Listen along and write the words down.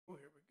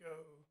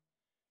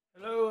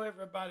Hello,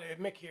 everybody.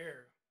 Mick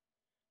here.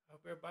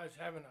 Hope everybody's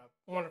having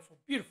a wonderful,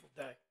 beautiful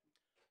day.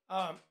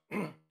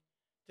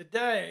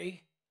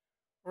 Today,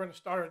 we're going to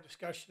start a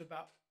discussion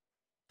about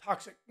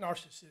toxic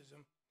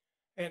narcissism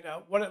and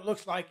what it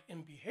looks like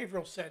in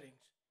behavioral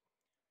settings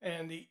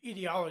and the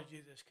etiology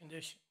of this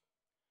condition.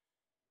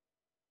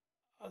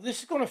 This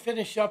is going to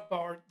finish up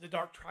the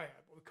Dark Triad,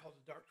 what we call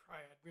the Dark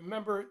Triad.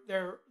 Remember,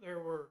 there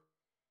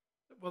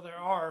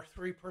are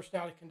three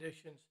personality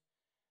conditions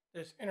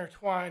that's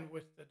intertwined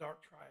with the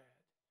Dark Triad,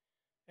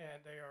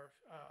 and they are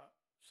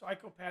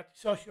psychopathy,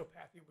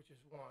 sociopathy, which is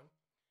one,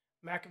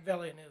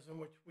 Machiavellianism,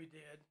 which we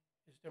did,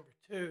 is number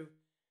two,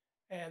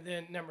 and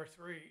then number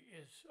three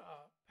is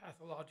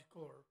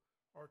pathological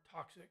or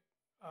toxic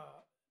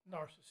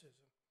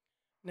narcissism.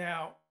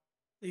 Now,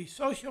 the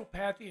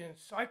sociopathy and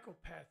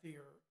psychopathy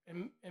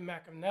and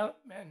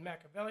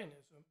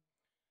Machiavellianism,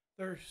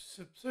 they're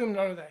subsumed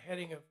under the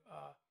heading of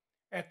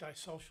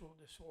antisocial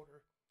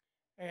disorder.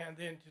 And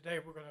then today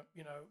we're going to,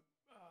 we're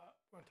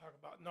going to talk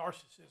about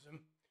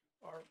narcissism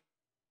or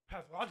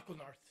pathological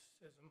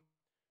narcissism.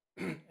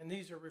 And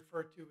these are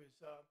referred to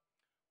as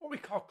what we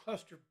call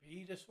cluster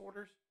B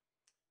disorders.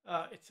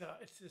 It's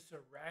this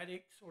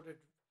erratic sort of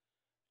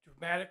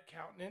dramatic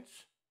countenance,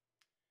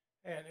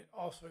 and it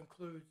also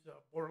includes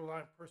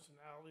borderline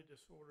personality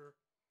disorder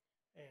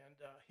and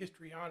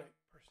histrionic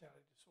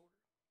personality disorder.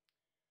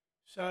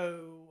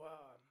 So,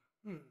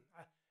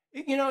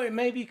 it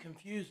may be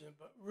confusing,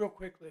 but real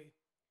quickly,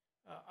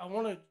 I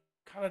want to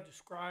kind of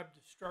describe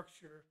the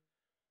structure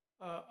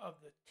of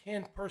the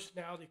 10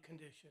 personality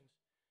conditions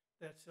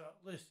that's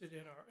listed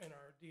in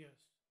our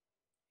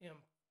DSM-5,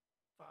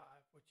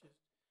 which is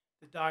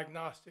the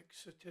Diagnostic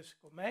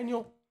Statistical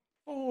Manual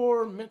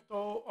for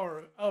mental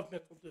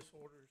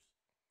disorders.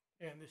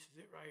 And this is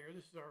it right here.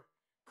 This is our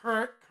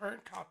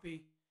current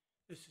copy.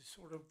 This is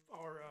sort of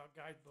our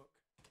guidebook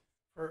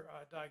for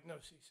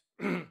diagnoses.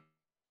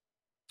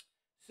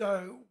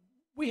 So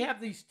we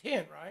have these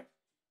 10, right,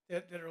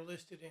 that are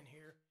listed in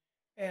here,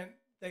 and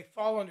they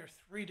fall under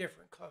three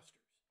different clusters,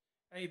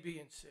 A, B,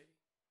 and C.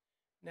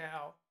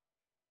 Now,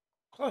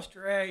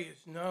 cluster A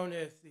is known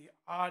as the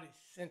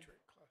odd-eccentric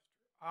cluster,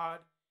 odd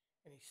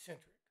and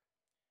eccentric.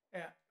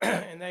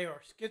 And they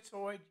are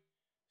schizoid,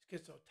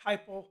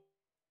 schizotypal,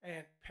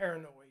 and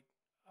paranoid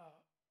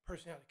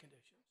personality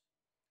conditions.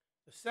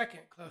 The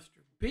second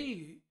cluster,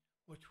 B,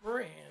 which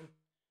we're in,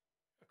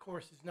 of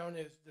course, is known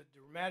as the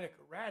dramatic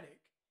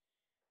erratic,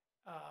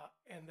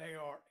 and they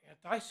are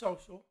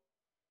antisocial,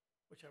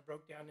 which I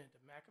broke down into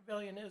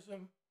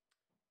Machiavellianism,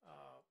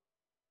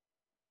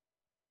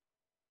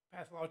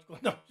 pathological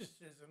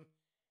narcissism,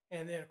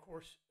 and then, of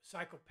course,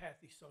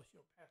 psychopathy,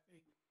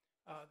 sociopathy,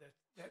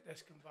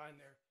 that's combined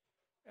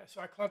there.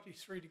 So I clumped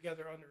these three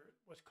together under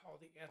what's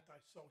called the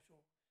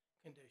antisocial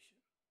condition.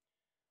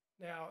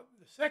 Now,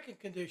 the second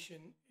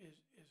condition is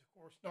of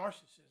course,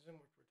 narcissism,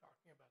 which we're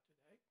talking about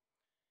today.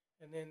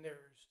 And then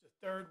there's the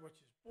third,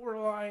 which is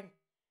borderline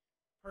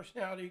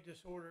personality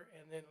disorder,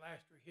 and then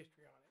lastly,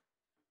 histrionic.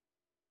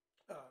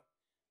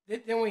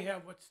 Then we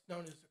have what's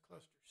known as the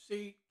cluster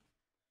C,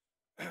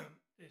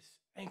 this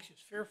anxious,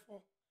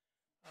 fearful,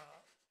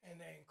 and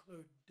they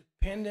include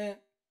dependent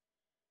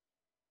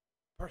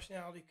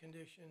personality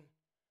condition,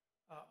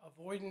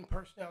 avoidant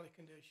personality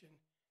condition,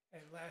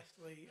 and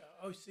lastly,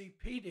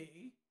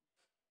 OCPD,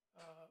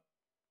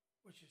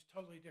 which is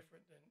totally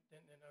different than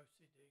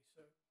OCD.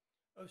 So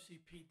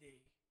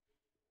OCPD,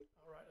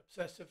 all right,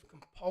 obsessive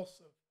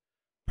compulsive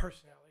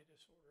personality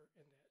disorder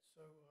in that.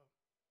 So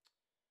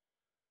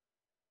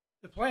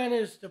the plan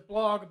is to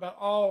blog about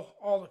all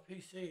the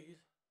PCs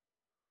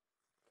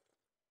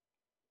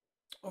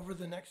over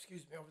the next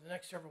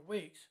several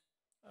weeks,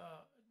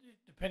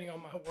 depending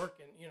on my work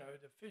and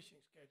the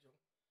fishing schedule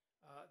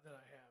that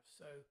I have.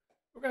 So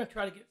we're going to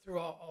try to get through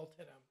all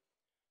 10 of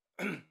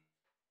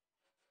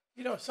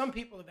them. Some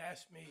people have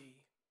asked me,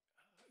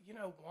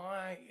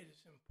 why it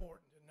is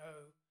important to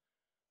know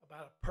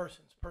about a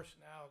person's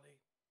personality.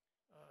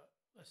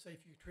 Let's say if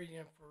you're treating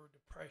them for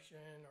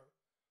depression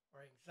or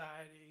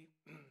anxiety,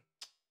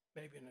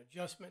 maybe an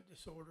adjustment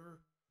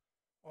disorder,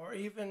 or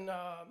even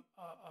a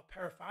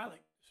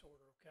paraphilic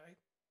disorder, okay?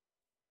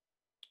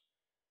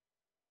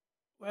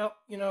 Well,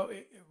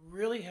 it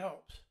really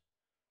helps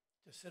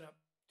to set up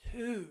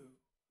two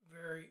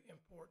very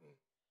important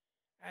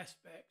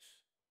aspects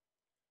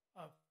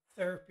of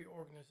therapy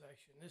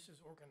organization. This is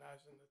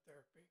organizing the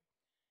therapy.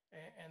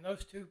 And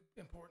those two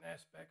important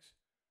aspects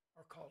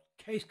are called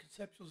case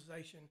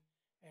conceptualization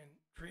and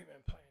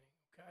treatment planning,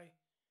 okay?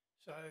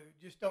 So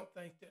just don't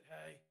think that,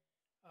 hey,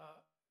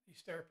 these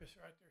therapists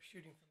are out there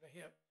shooting from the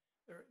hip.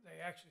 They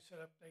actually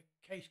set up, they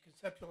case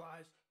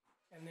conceptualize,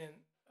 and then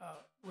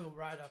we'll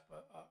write up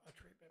a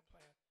treatment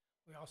plan.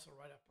 We also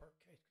write up our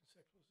case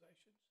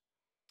conceptualizations.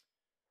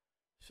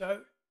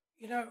 So,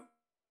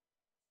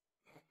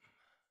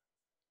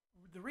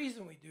 the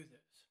reason we do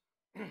this,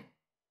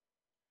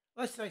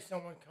 let's say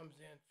someone comes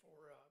in for,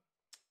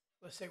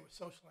 let's say with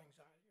social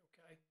anxiety,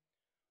 okay,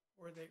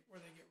 where they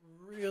get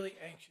really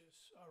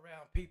anxious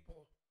around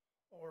people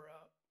or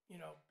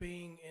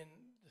being in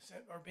the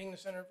or being the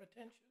center of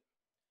attention.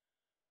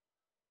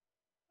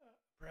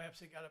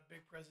 Perhaps they got a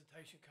big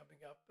presentation coming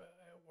up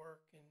at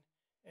work,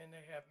 and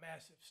they have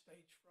massive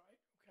stage fright,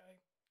 okay,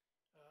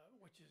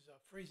 which is a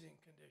freezing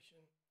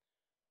condition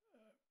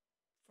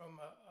from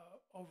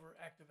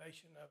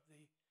overactivation of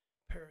the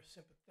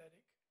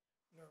parasympathetic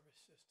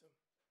nervous system.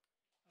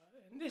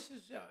 And this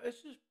is a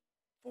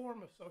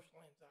form of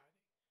social anxiety,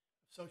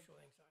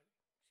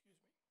 excuse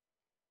me.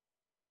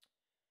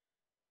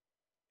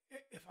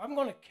 If I'm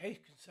going to case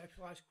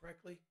conceptualize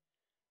correctly,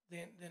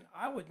 then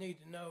I would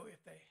need to know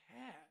if they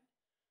had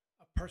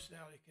a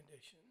personality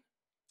condition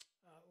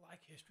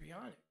like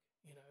histrionic,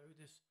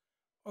 this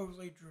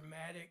overly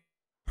dramatic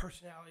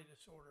personality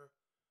disorder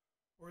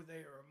where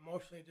they are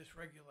emotionally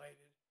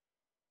dysregulated.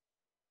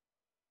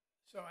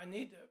 So I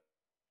need to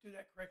do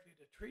that correctly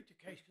to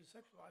case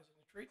conceptualize and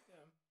to treat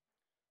them.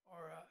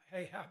 Or,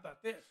 hey, how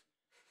about this?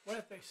 What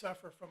if they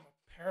suffer from a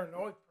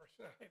paranoid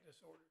personality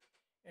disorder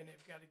and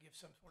they've got to give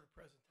some sort of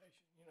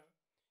presentation,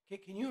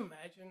 Can you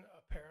imagine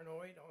a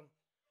paranoid on,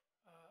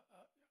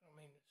 I don't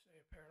mean to say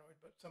a paranoid,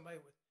 but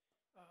somebody with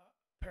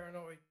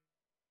paranoid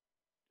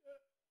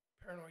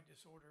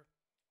disorder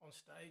on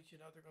stage,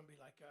 they're going to be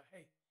like,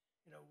 hey,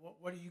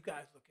 what are you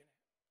guys looking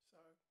at?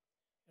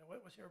 So,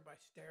 what's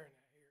everybody staring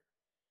at here?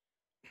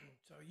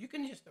 So you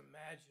can just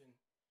imagine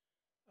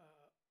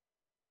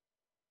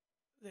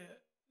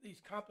these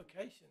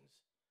complications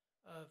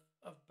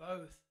of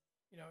both,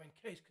 in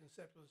case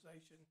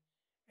conceptualization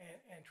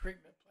and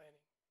treatment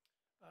planning.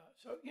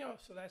 So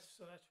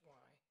that's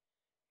why,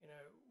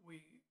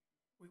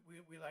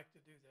 we like to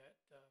do that.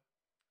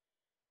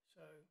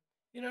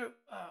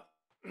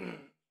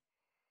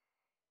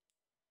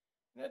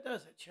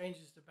 It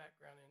changes the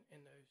background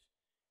in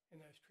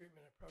those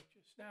treatment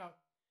approaches. Now,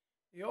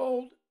 the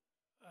old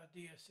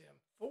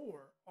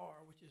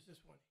DSM-4R, which is this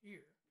one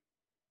here.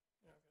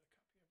 I've got a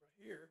copy of it right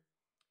here.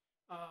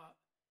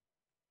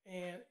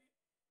 And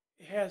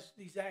it has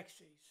these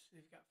axes.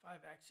 They've got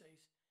 5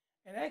 axes.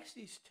 And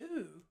axis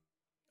 2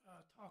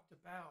 talked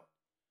about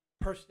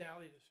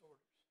personality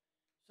disorders.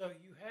 So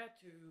you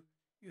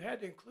had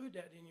to include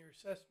that in your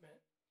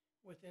assessment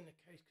within the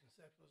case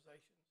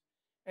conceptualizations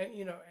and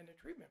and the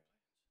treatment plans.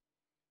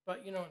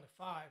 But in the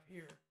 5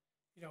 here,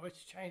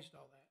 it's changed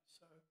all that.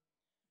 So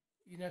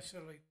you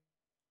necessarily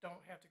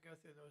don't have to go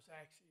through those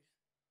axes.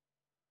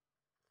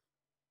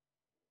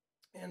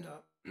 And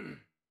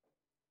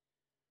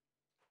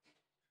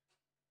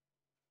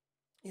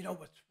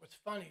what's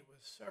funny was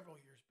several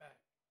years back,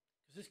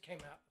 because the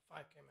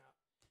 5 came out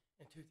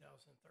in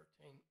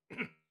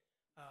 2013.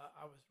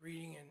 I was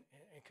reading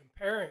and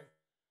comparing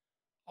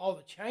all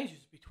the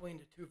changes between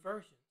the 2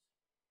 versions,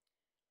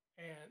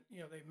 and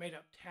they made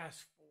up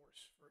task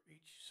force for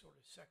each sort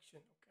of section.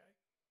 Okay.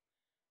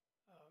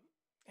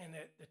 And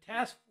the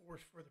task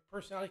force for the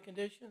personality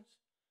conditions,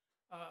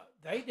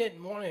 they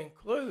didn't want to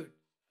include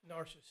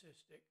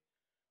narcissistic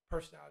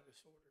personality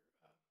disorder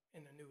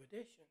in the new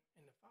edition,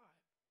 in the 5.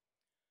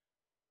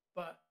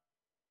 But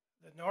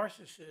the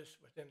narcissists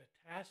within the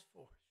task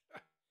force,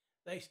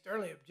 they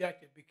sternly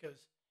objected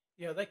because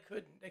they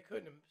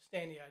couldn't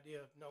stand the idea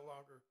of no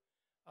longer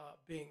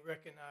being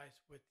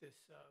recognized with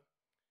this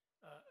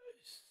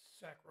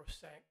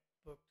sacrosanct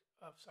book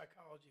of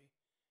psychology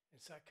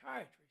and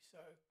psychiatry. So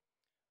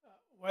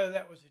whether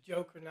that was a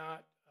joke or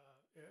not,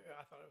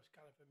 I thought it was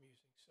kind of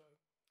amusing. So,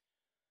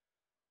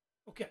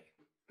 okay.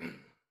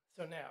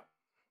 So now,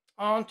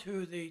 on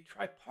to the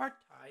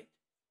tripartite,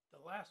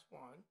 the last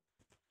one,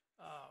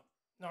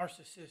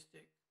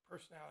 narcissistic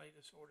personality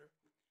disorder,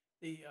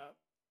 the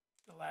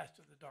last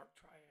of the Dark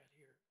Triad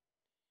here.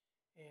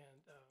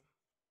 And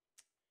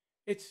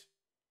it's,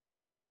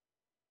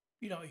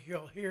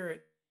 you'll hear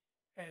it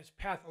as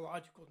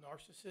pathological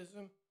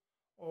narcissism,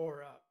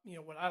 or,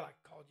 what I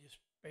like to call just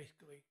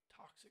basically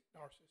toxic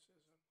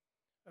narcissism.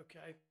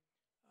 Okay.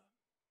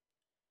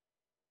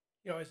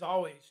 As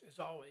always,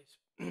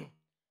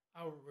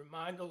 I will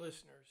remind the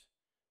listeners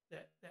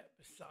that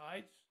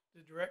besides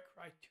the direct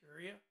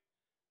criteria,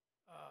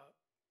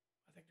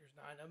 I think there's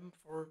 9 of them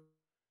for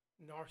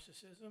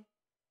narcissism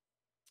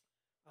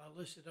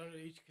listed under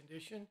each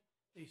condition,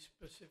 these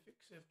specific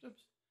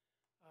symptoms.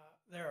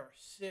 There are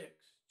 6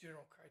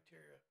 general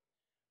criteria,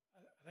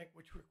 I think,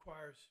 which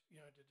requires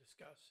to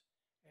discuss,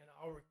 and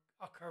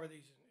I'll cover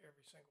these in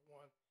every single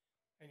one,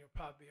 and you'll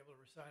probably be able to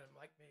recite them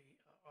like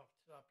me off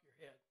the top of your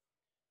head.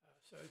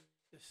 So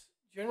the 6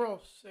 general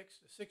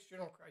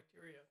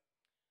criteria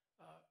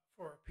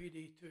for a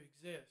PD to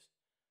exist.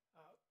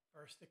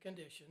 First, the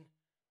condition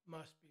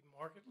must be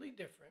markedly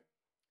different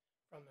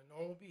from the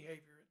normal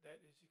behavior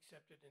that is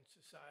accepted in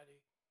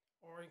society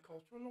or in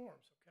cultural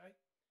norms, okay?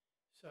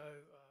 So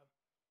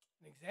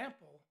an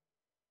example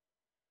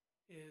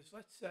is,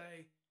 let's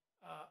say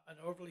an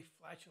overly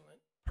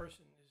flatulent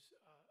person is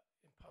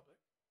in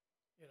public,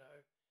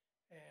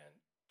 and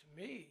to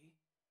me,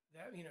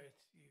 that,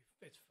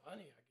 it's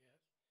funny, I guess,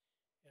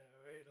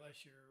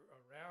 unless you're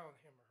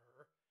around him or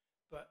her,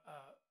 but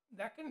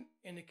that can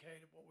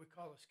indicate what we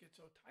call a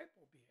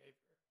schizotypal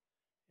behavior.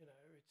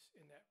 It's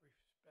in that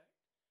respect.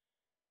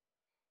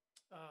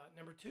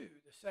 Number two,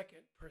 the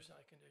second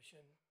personality condition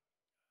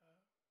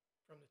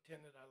from the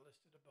 10 that I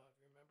listed above,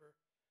 remember,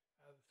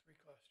 out of the three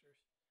clusters.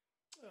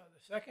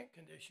 The second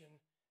condition,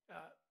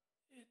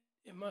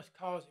 it must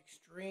cause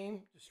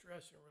extreme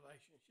distress in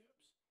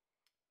relationships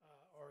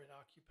or in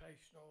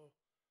occupational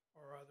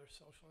or other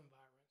social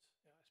environments.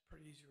 It's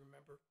pretty easy to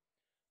remember.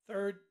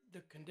 Third,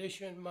 the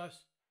condition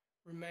must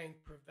remain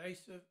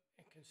pervasive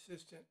and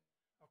consistent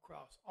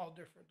across all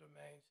different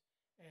domains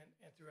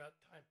and throughout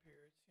time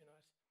periods.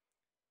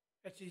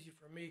 That's easy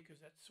for me because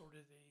that's sort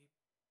of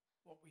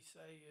what we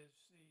say is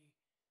the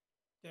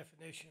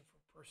definition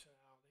for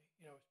personality. It's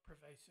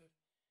pervasive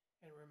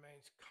and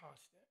remains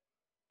constant,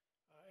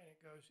 and it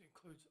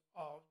includes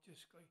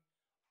basically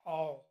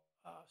all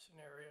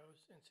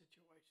scenarios and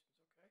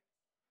situations. Okay.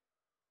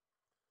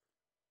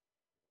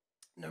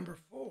 Number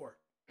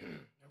four.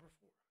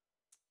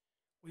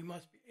 We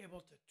must be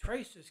able to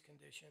trace this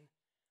condition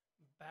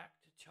back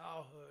to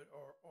childhood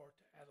or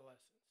to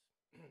adolescence.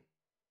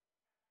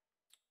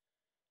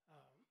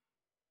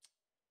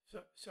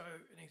 So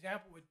an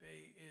example would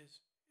be is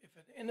if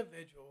an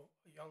individual,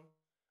 a young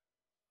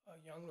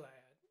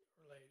lad or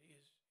lady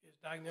is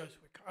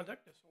diagnosed with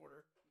conduct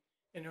disorder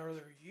in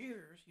earlier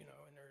years, when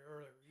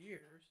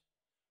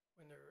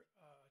they're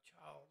a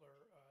child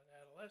or an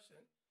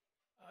adolescent,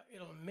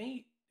 it'll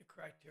meet the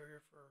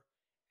criteria for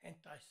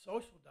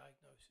antisocial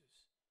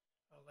diagnosis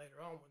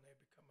later on when they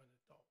become an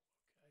adult,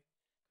 okay?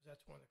 Because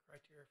that's one of the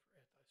criteria for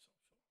antisocial.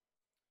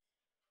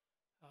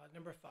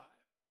 Number five,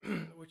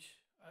 which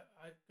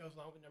goes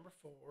along with number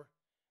four,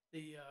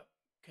 the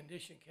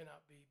condition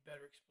cannot be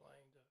better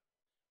explained with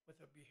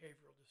a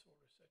behavioral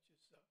disorder such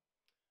as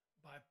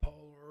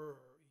bipolar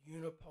or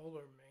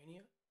unipolar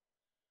mania.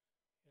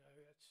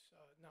 That's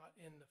not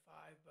in the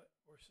five, but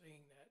we're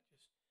seeing that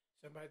just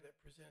somebody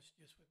that presents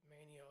just with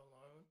mania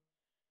alone.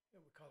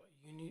 We call it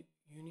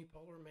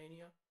unipolar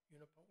mania.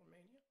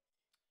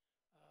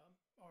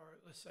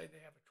 Or let's say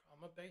they have a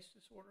trauma-based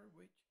disorder,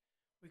 which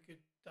we could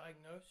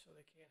diagnose, so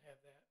they can't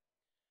have that.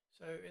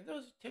 So, and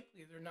those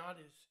typically, they're not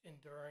as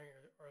enduring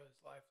or as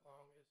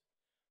lifelong as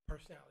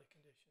personality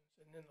conditions.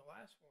 And then the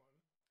last one,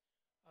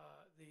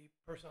 the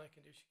personality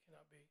condition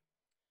cannot be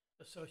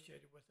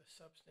associated with a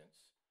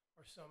substance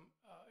or some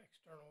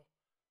external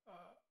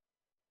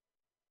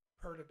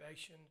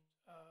perturbation,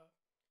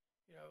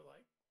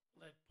 like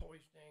lead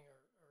poisoning or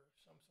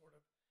some sort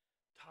of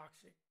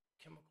toxic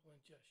chemical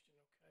ingestion.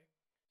 Okay,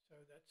 so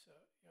that's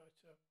it's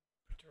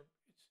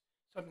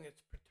something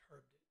that's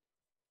perturbed it.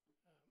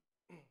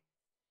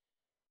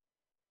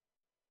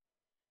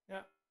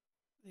 Now,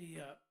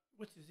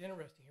 which is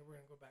interesting here, we're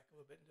going to go back a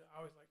little bit.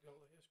 I always like doing a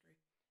little history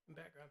and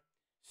background.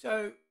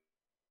 So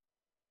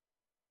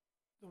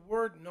the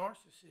word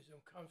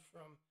narcissism comes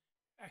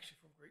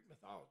actually from Greek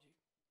mythology.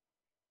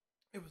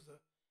 It was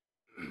a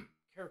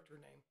character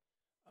named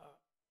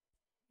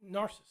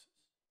Narcissus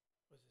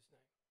was his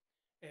name.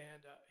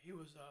 And he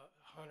was a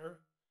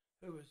hunter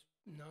who was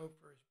known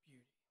for his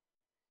beauty.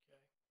 Okay.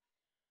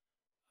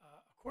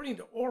 According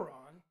to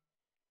Oron,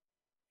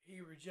 he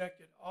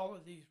rejected all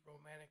of these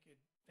romantic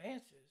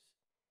advances,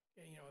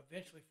 and,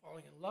 eventually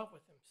falling in love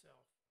with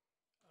himself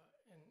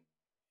and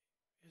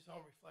his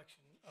own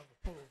reflection of a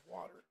pool of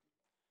water.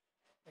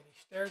 And he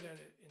stared at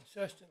it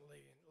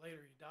incessantly, and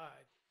later he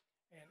died.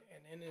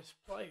 And in his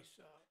place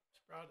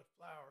sprouted a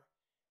flower,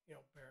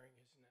 bearing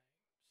his name.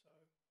 So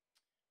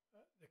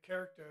the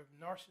character of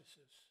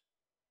Narcissus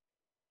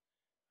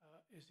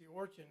is the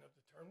origin of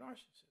the term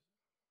narcissism.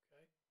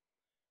 Okay,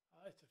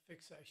 it's a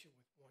fixation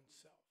with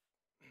oneself.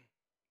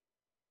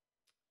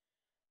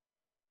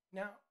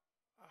 Now,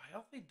 a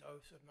healthy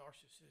dose of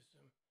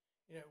narcissism,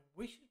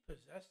 we should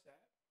possess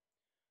that.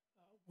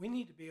 We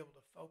need to be able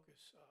to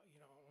focus, on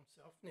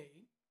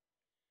self-need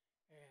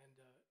and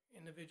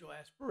individual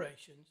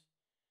aspirations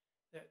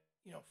that,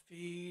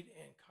 feed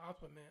and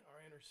complement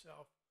our inner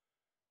self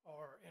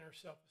or inner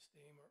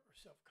self-esteem or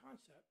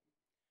self-concept.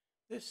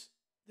 This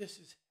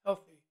is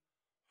healthy,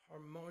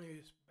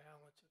 harmonious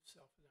balance of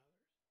self and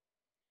others.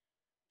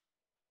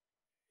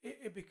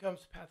 It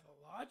becomes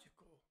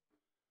pathological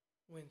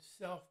when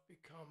self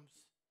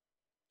becomes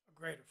a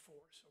greater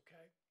force,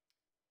 okay?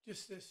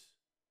 Just this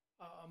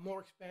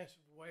more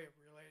expansive way of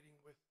relating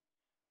with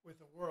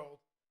the world,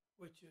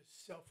 which is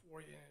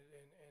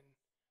self-oriented and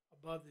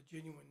above the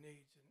genuine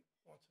needs and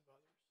wants of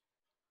others.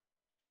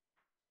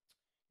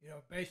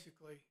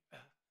 Basically,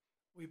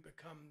 we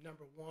become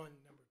number one,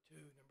 number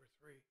two, number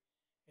three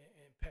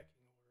in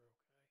pecking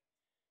order,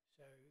 okay?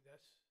 So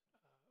that's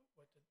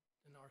what the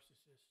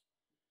narcissist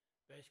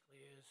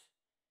basically is.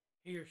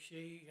 He or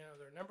she,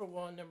 they're number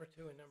one, number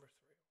two, and number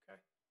three, okay?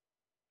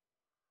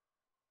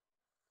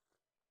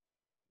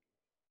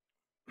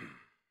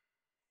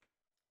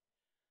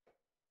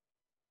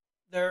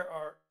 There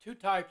are two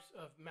types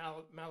of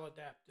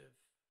maladaptive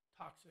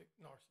toxic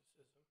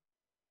narcissism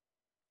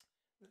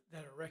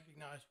that are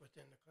recognized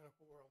within the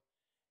clinical world,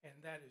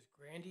 and that is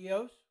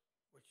grandiose,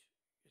 which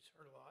is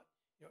heard a lot,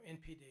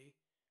 NPD,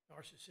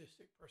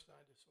 narcissistic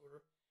personality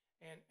disorder,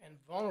 and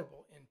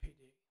vulnerable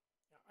NPD.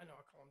 Now, I know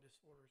I call them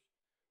disorders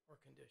or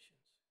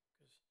conditions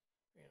because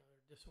there are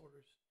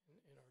disorders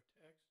in our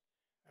text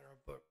and our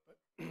book,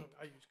 but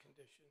I use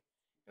condition,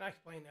 and I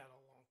explained that a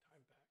long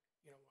time back.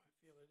 Why I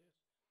feel it is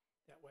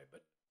that way,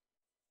 but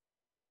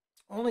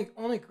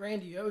only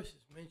grandiose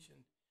is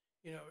mentioned,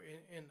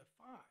 in the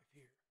five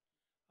here.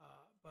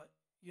 But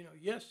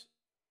yes,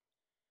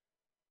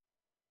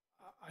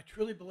 I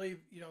truly believe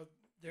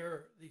there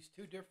are these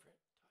two different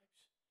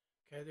types.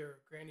 Okay, there are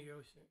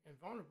grandiose and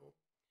vulnerable,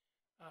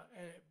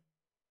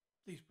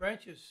 these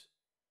branches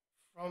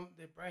from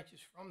the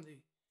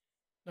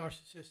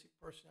narcissistic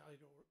personality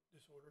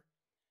disorder,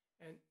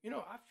 and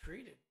I've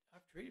treated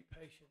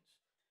patients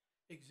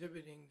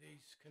exhibiting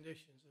these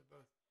conditions of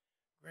both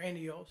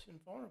grandiose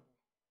and vulnerable.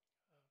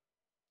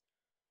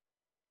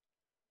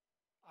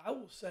 I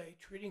will say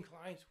treating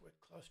clients with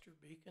cluster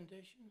B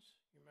conditions,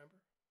 you remember,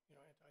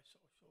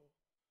 antisocial,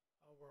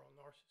 we're on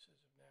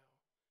narcissism now,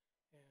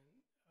 and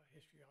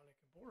histrionic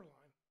and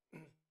borderline.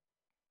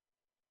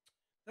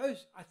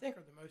 Those, I think,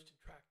 are the most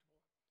intractable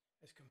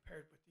as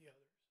compared with the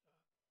others.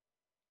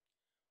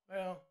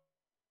 Well,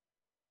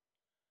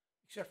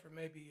 except for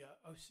maybe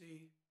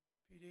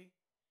OCPD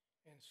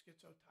and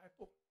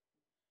schizotypal,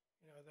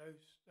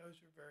 those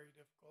are very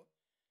difficult.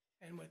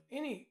 And with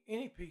any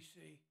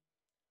PC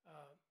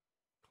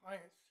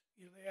clients,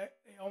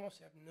 they almost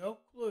have no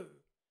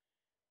clue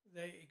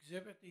they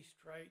exhibit these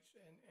traits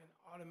and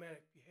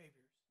automatic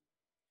behaviors.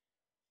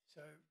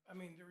 So,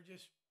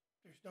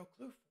 there's no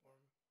clue for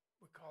them.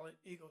 We call it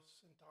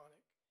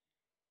egocentric.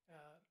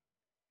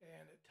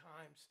 And at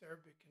times,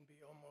 therapy can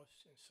be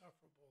almost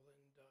insufferable and,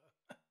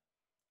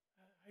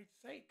 I'd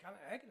say, kind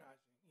of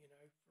agonizing,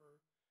 for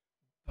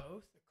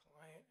both the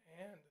client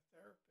and the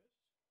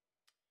therapist.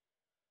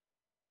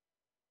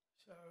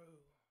 So,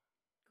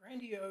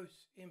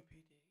 grandiose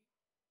MPD,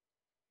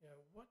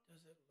 what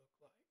does it look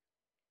like?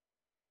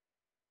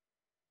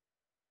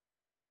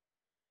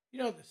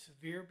 The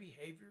severe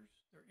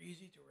behaviors, they're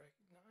easy to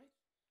recognize.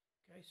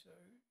 Okay, so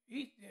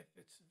if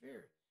it's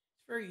severe,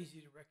 it's very easy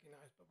to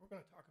recognize, but we're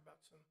going to talk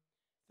about some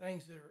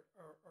things that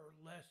are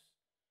less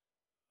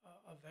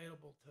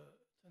available to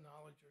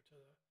knowledge or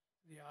to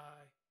the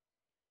eye,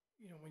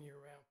 when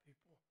you're around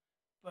people.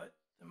 But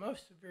the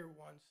most severe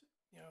ones,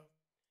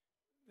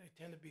 they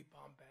tend to be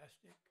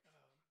bombastic.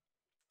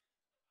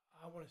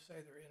 I want to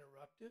say they're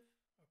interruptive,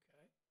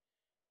 okay?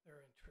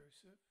 They're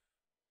intrusive.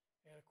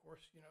 And of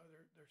course,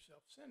 they're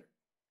self-centered.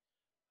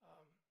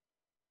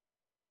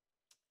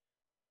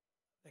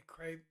 They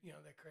crave the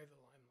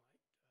limelight,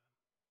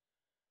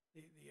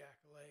 the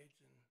accolades,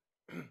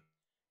 and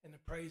and the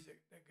praise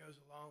that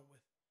goes along with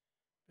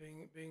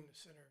being the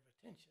center of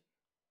attention.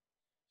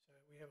 So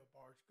we have a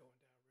barge going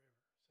downriver,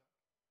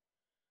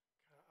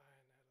 so kind of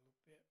eyeing that a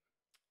little bit.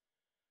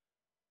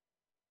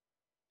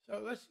 So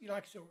let's,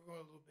 like I said, we're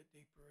going a little bit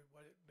deeper at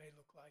what it may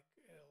look like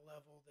at a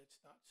level that's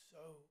not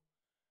so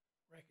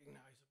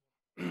recognizable.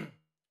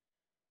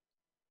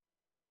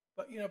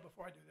 But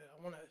before I do that, I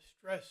want to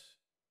stress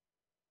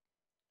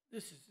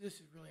this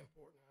is really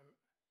important.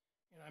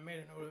 I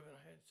made a note of it, and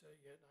I hadn't said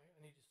it yet, and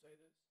I need to say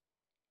this.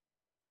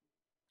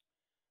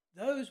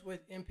 Those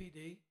with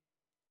MPD,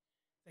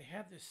 they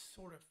have this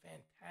sort of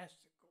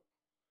fantastical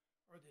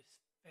or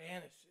this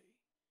fantasy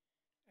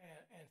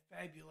and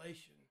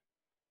fabulation.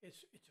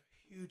 It's a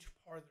huge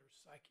part of their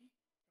psyche.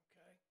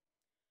 Okay,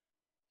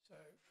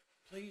 so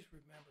please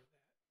remember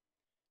that.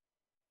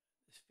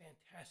 This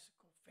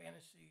fantastical,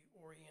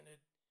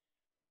 fantasy-oriented,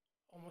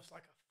 almost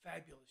like a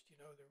fabulist,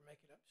 they're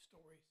making up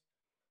stories.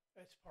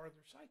 That's part of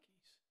their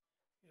psyches.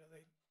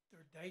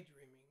 They're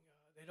daydreaming.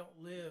 They don't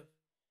live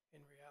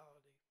in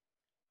reality.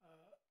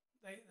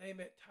 They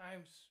at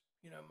times,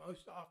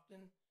 most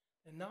often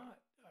than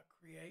not,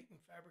 create and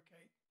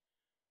fabricate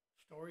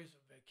stories of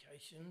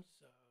vacations,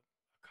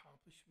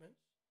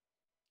 accomplishments,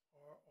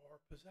 or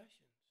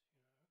possessions.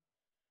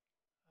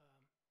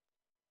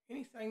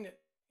 Anything that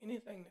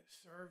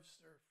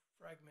serves their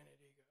fragmented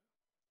ego.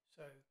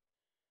 So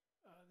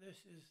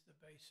this is the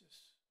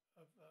basis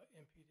of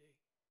MPD.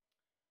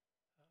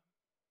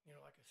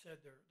 Like I said,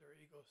 they're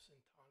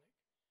egocentric.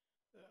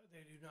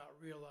 They do not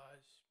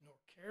realize nor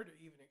care to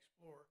even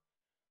explore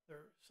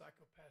their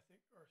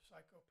psychopathic or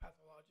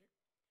psychopathologic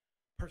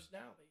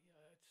personality.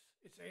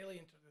 It's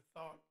alien to the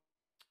thought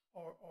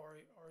or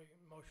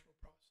emotional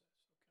process.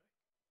 Okay.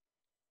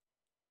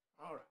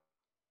 All right.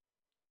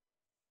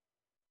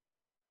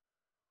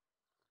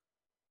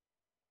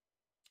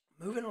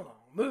 Moving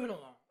along.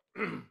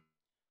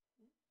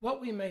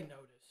 What we may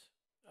notice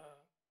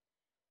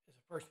as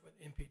a person with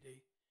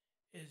MPD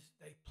is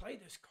they play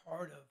this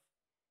card of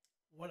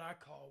what I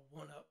call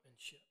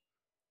one-upmanship.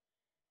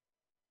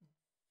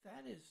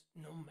 That is,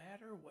 no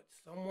matter what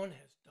someone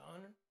has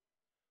done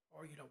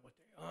or what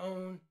they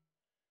own,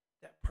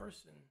 that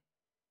person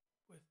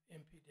with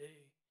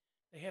MPD,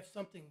 they have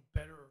something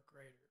better or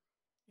greater.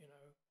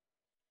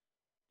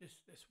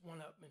 This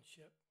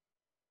one-upmanship.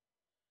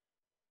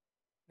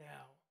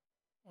 Now,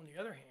 on the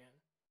other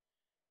hand,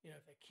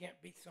 if they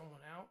can't beat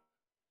someone out,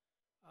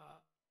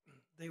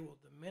 they will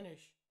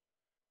diminish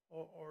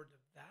or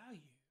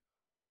devalue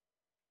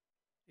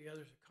the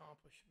other's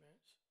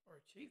accomplishments or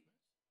achievements.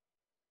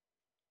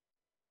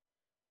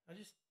 Now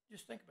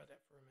just think about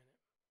that for a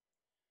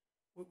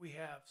minute. We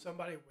have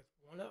somebody with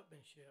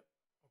one-upmanship,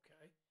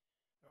 okay?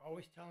 They're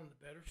always telling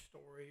the better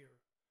story,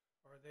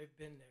 or they've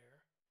been there,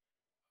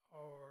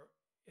 or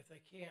if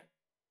they can't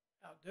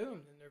outdo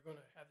them, then they're going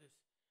to have this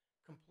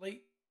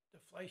complete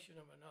deflation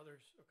of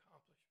another's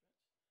accomplishments.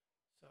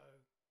 So,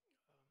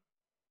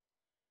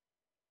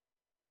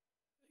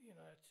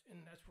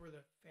 that's where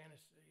the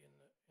fantasy and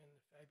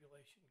the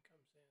fabulation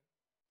comes in.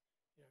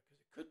 Because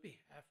it could be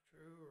half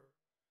true or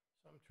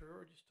some true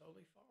or just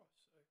totally false.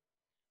 So,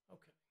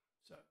 okay,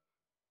 so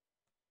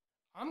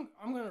I'm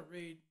going to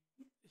read.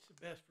 It's the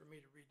best for me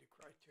to read the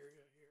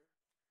criteria here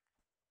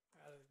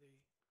out of the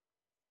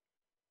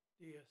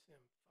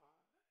DSM-5.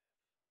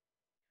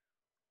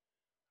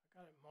 I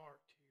got it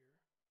marked here.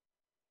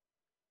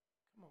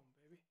 Come on,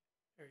 baby.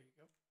 There you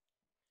go.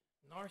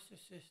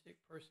 Narcissistic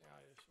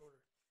personality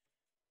disorder,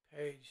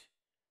 page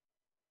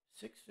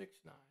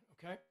 669.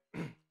 Okay.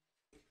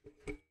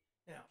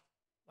 Now,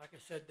 like I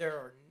said, there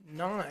are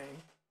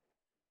 9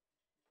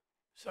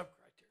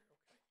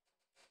 sub-criteria.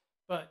 Okay,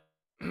 but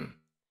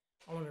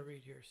I want to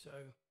read here. So,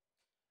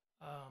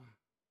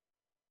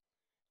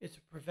 it's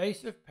a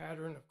pervasive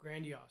pattern of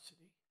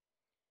grandiosity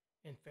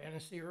in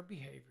fantasy or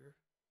behavior.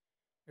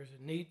 There's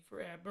a need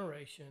for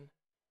admiration,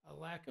 a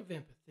lack of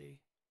empathy,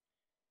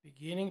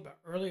 beginning by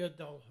early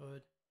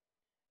adulthood,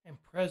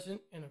 and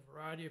present in a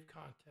variety of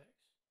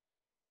contexts,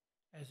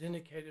 as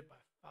indicated by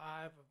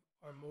 5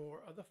 or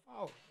more of the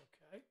following.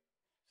 Okay,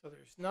 so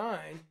there's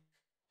 9.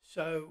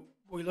 So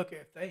we look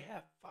at if they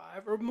have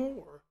 5 or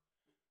more,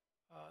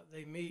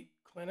 they meet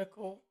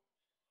clinical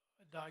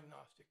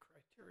diagnostic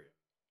criteria.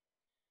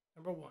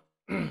 Number 1,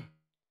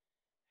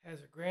 has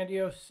a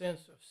grandiose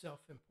sense of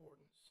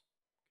self-importance.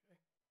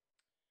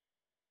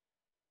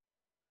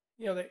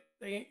 Okay,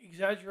 they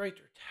exaggerate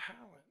their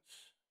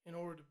talents in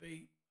order to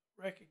be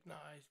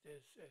recognized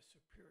as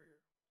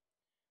superior,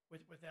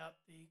 without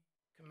the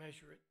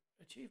commensurate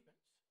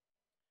achievements.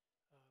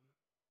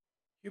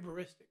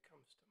 Hubristic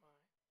comes to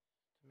mind,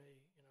 to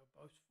me,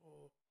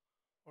 boastful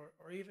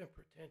or even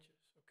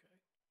pretentious.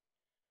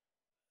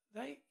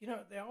 Okay,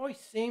 they always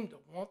seem to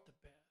want the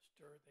best,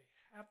 or they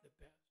have the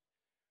best,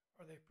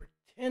 or they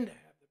pretend to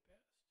have the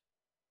best.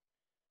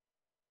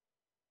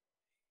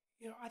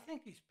 I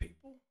think these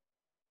people,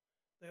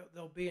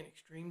 they'll be in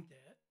extreme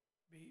debt,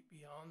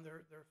 beyond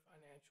their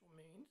financial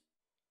means,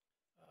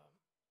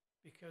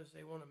 because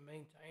they want to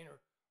maintain or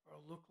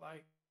look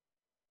like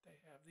they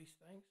have these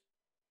things.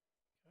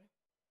 Okay.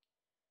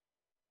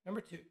 Number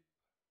 2,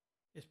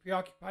 is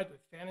preoccupied with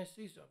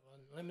fantasies of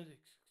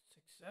unlimited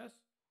success,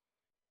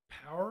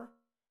 power,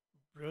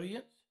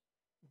 brilliance,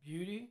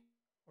 beauty,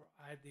 or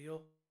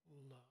ideal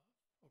love.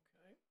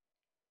 Okay.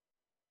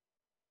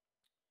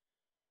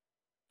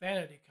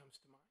 Vanity comes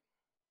to mind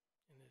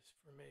in this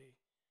for me.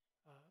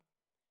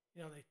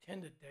 They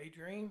tend to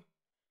daydream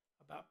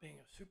about being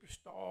a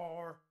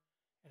superstar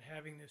and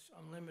having this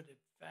unlimited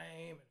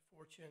fame and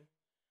fortune,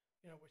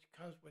 which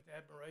comes with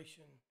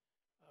admiration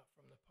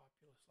from the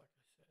populace, like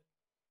I said.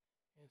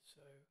 And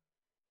so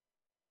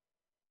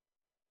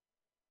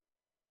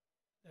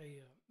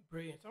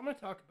brilliance. I'm going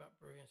to talk about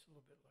brilliance a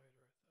little bit later, I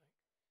think,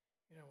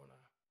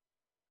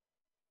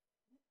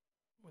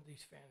 with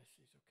these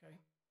fantasies, okay?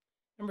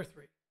 Number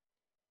 3,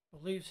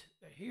 believes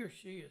that he or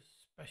she is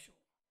special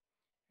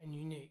and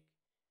unique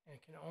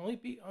and can only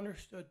be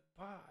understood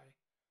by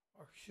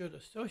or should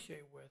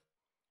associate with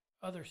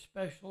other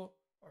special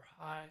or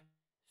high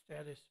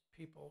status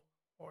people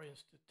or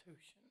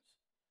institutions.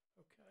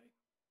 Okay.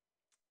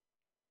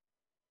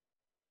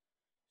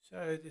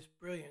 So this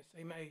brilliance,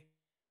 they may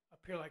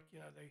appear like,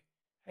 they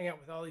hang out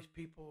with all these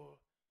people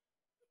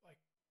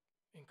like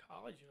in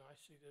college, I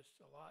see this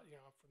a lot,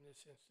 I'm from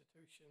this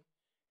institution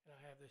and I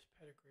have this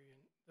pedigree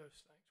and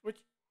those things, which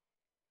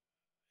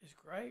is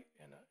great,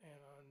 and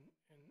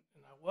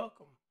I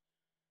welcome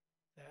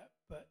that.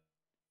 But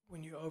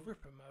when you over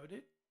promote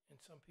it, and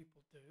some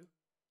people do,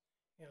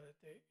 that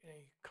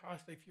you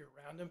constantly, if you're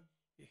around them,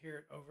 you hear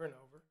it over and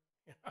over.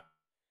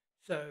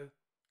 So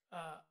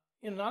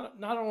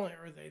not only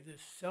are they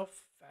this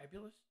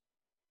self-fabulous,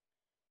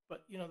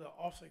 but they'll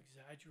also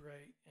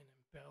exaggerate and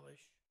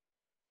embellish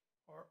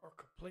or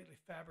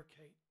completely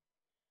fabricate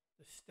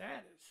the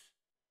status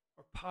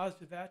or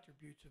positive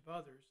attributes of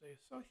others they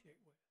associate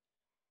with.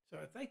 So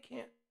if they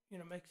can't,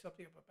 make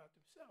something up about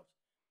themselves,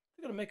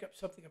 they're going to make up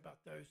something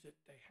about those that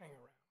they hang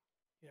around,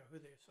 who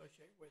they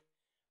associate with.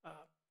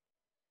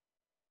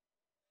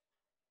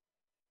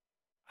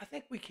 I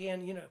think we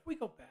can, if we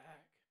go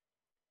back,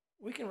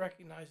 we can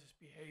recognize this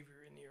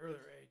behavior in the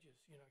earlier ages,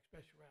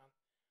 especially around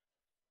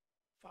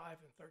 5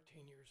 and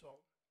 13 years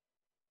old.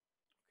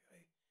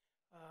 Okay,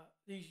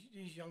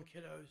 these young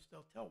kiddos,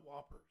 they'll tell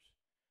whoppers,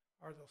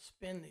 or they'll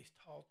spin these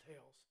tall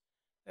tales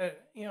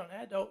that an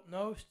adult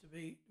knows to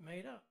be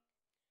made up.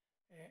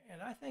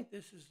 And I think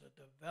this is a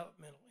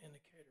developmental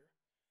indicator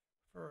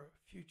for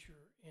a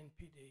future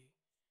NPD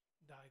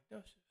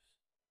diagnosis.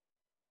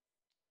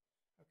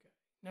 Okay,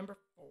 number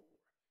 4,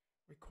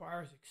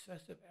 requires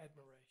excessive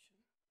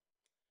admiration.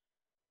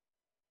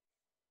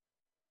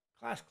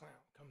 class clown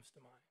comes to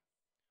mind,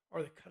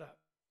 or the cut up,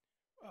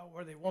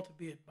 where they want to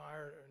be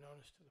admired or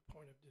noticed to the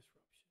point of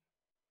disruption.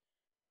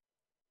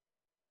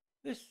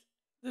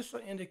 This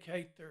will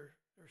indicate their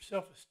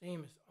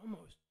self-esteem is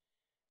almost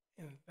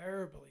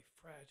invariably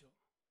fragile,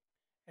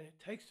 and it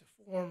takes the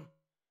form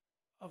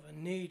of a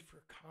need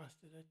for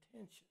constant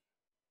attention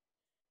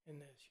in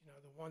this,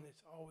 the one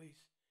that's always,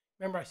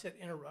 remember I said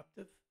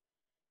interruptive,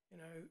 you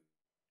know,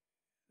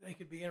 they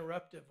could be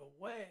interruptive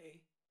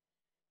away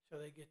so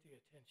they get the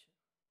attention.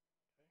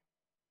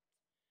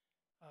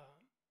 Okay?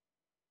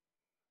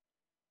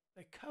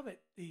 They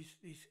covet these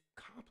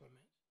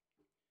compliments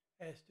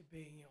as to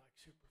being, like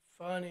super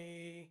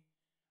funny,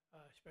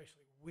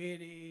 especially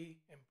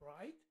witty and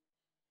bright,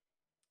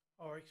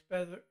 or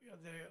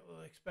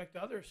they'll expect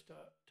others to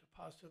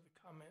positively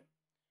comment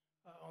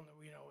on their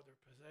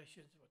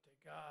possessions, what they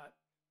got,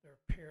 their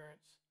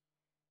appearance,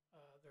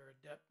 their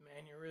adept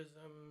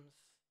mannerisms,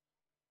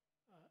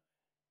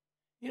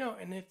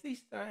 and if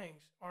these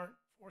things aren't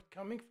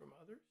forthcoming from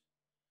others,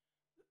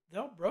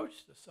 they'll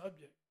broach the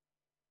subject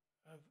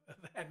of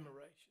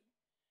admiration,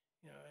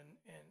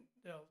 and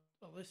they'll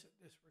elicit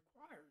this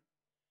required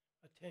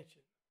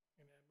attention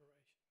and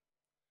admiration.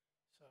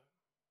 So,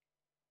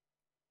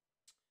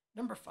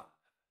 number 5,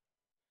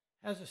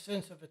 has a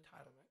sense of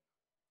entitlement,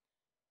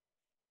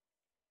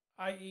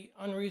 i.e.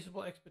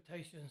 unreasonable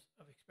expectations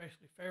of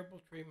especially favorable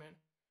treatment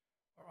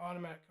or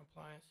automatic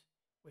compliance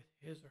with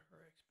his or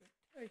her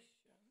expectations.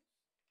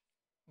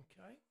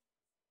 Okay?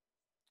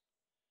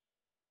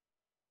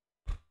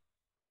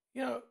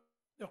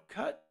 They'll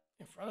cut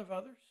in front of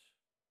others,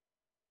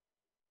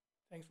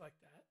 things like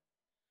that.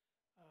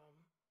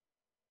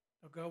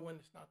 They'll go when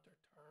it's not their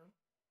turn.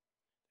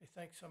 They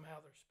think somehow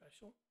they're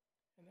special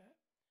in that.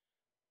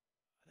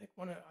 I think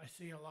I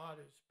see a lot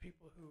is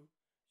people who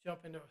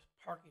jump into a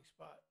parking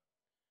spot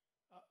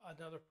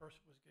another person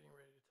was getting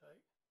ready to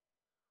take.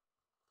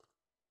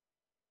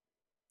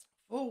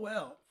 Full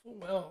well,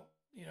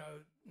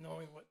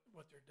 knowing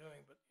what they're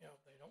doing, but they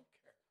don't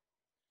care.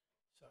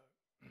 So,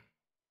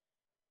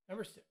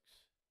 number 6,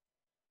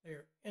 they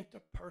are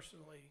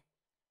interpersonally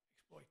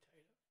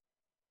exploitative.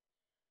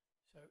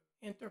 So,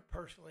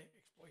 interpersonally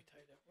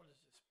exploitative, what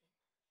does this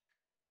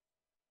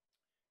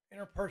mean?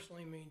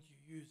 Interpersonally means you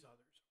use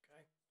others,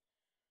 okay?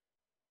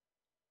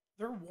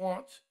 Their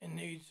wants and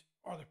needs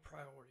are the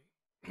priority,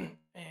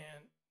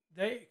 and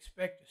they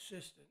expect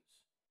assistance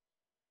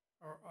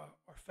or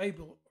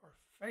favorable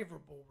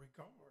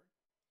regard.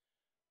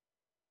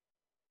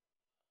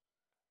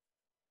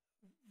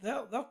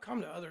 They'll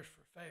come to others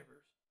for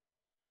favors,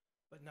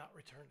 but not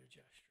return the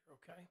gesture.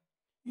 Okay,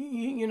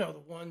 you know the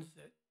ones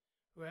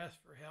who ask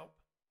for help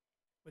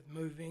with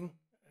moving.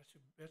 That's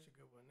a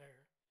good one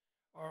there,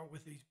 or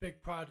with these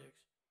big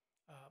projects.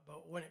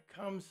 But when it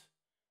comes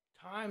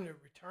time to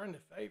return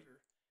the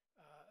favor,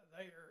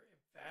 they are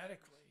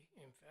emphatically,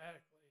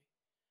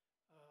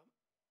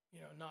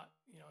 not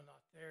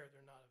there.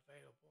 They're not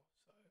available.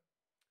 So,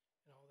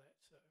 and all that.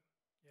 So,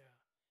 yeah,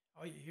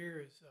 all you hear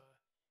is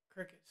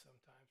crickets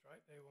sometimes,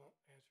 right? They won't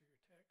answer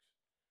your text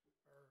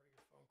or your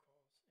phone calls in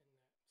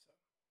that. So,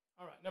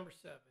 all right, number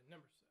 7.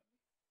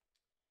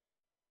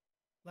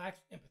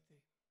 Lacks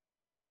empathy.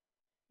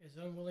 Is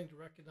unwilling to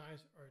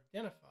recognize or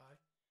identify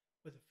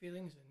with the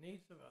feelings and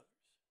needs of others.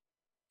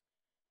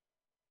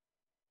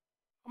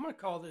 I'm going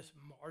to call this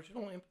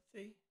marginal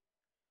empathy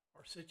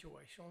or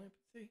situational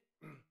empathy.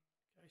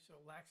 Okay, so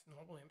lacks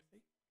normal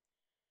empathy.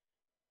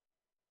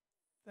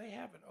 They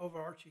have an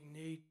overarching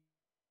need.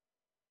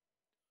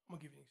 I'm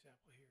going to give you an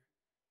example here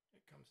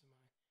that comes to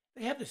mind.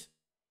 They have this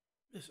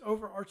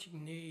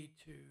overarching need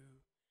to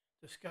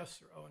discuss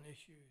their own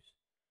issues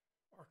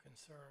or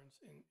concerns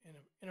in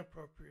an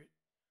inappropriate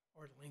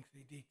or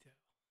lengthy detail.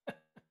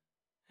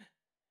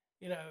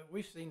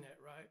 We've seen that,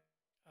 right?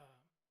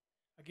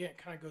 Again, it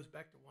kind of goes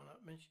back to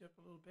one-upmanship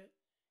a little bit.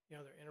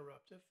 They're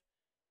interruptive,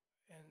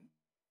 and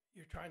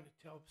you're trying to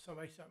tell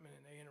somebody something,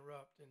 and they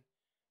interrupt, and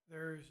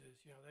theirs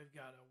is, they've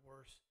got a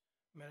worse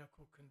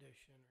medical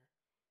condition or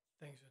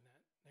things of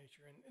that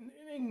nature, and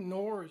it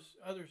ignores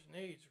others'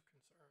 needs or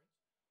concerns.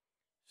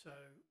 So,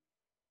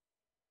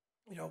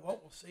 what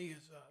we'll see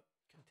is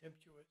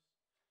contemptuous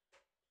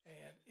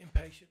and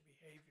impatient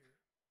behavior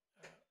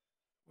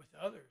with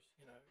others,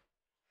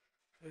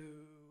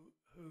 who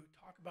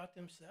talk about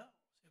themselves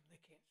if they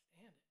can't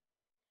stand it.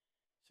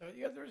 So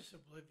they're just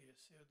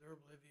oblivious. They're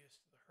oblivious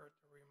to the hurt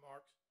their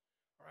remarks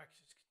or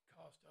actions can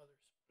cause to others.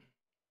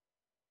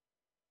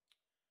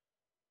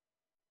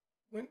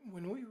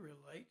 When we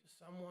relate to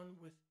someone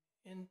with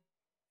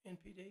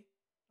NPD,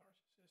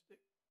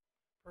 narcissistic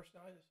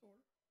personality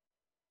disorder,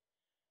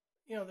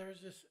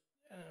 there's this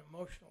an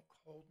emotional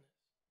coldness.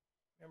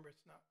 Remember,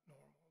 it's not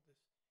normal. This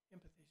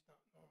empathy is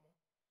not normal.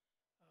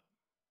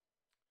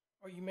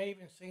 Or you may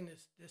even see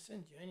this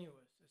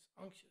disingenuous, this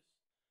unctuous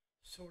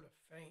sort of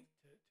feint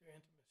to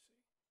intimacy.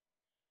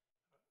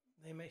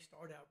 They may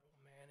start out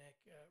romantic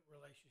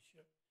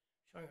relationship,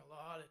 showing a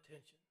lot of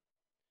attention,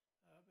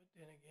 but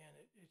then again,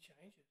 it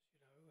changes,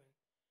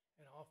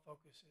 and all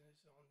focus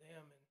is on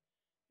them, and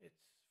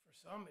it's for for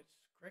some, it's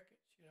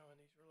crickets, in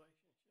these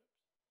relationships,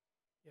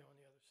 on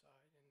the other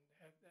side, and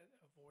have that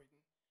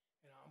avoidant.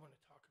 And I'm going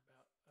to talk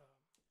about that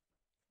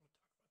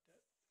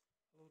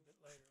a little bit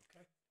later.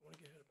 Okay, I want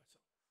to get ahead of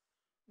myself.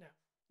 Now,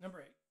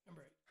 number eight,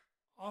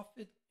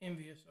 often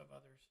envious of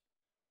others,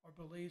 or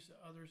believes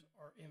that others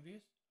are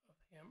envious of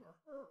him or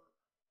her.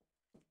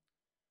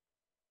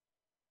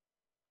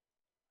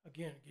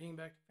 Again, getting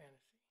back to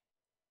fantasy.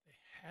 They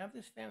have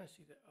this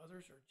fantasy that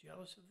others are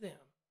jealous of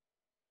them,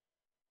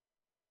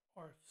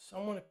 or if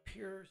someone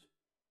appears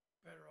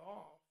better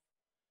off,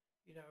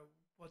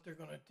 what they're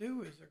going to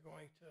do is they're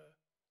going to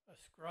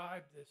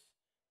assign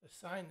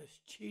this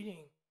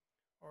cheating,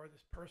 or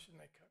this person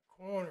they cut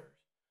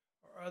corners,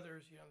 or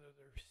others, they're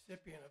the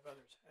recipient of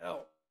others'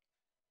 help.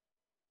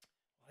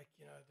 Like,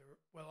 they're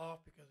well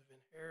off because of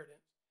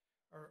inheritance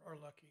or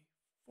lucky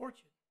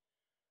fortune.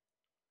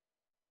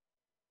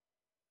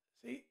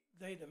 See,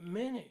 they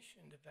diminish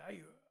and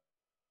devalue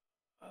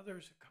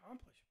others'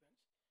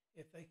 accomplishments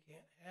if they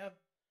can't have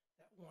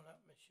that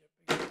one-upmanship,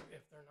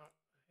 if they're not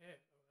ahead.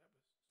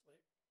 Oh, that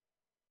was slick.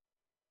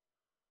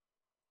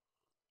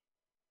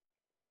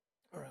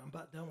 All right, I'm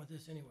about done with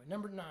this anyway.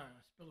 Number 9,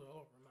 I spilled it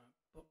all over my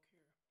book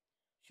here.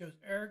 Shows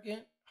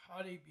arrogant,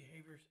 haughty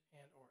behaviors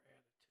and or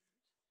attitudes.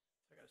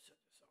 So I got to set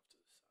this off to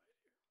the side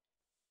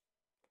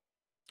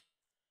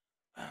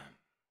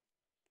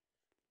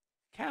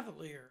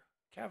here.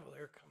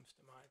 Cavalier comes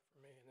to mind for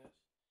me in this,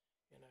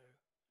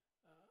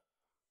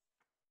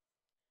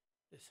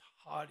 this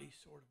haughty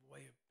sort of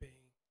way of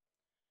being.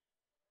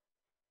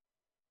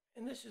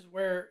 And this is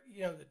where,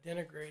 the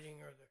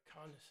denigrating or the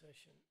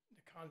condescension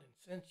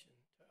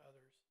to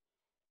others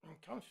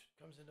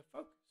comes into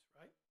focus,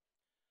 right?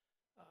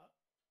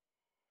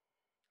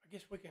 I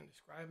guess we can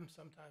describe them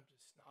sometimes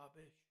as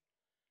snobbish,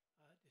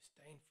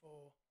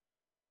 disdainful,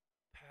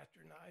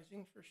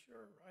 patronizing for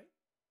sure, right?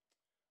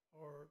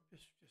 Or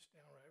just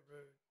downright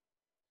rude.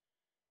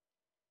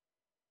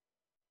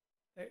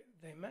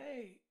 They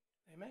may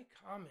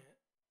comment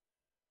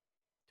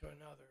to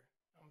another.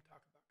 I'm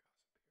talking about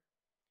gossip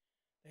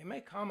here. They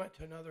may comment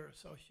to another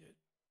associate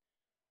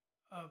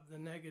of the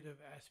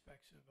negative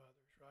aspects of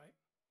others, right?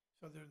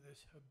 So they're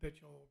this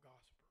habitual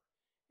gossiper.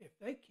 If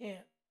they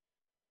can't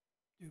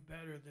do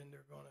better, then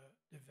they're going to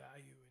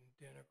devalue and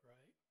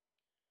denigrate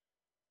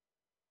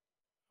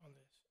on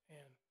this.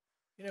 And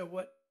you know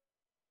what?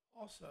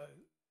 Also,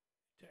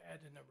 to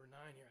add to number 9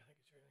 here, I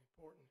think it's really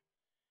important,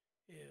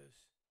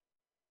 is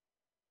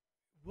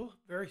we'll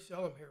very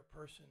seldom hear a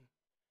person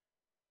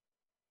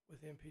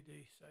with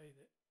MPD say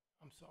that,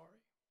 I'm sorry.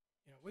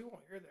 We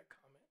won't hear that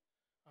comment,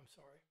 I'm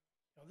sorry.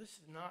 This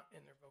is not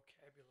in their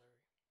vocabulary.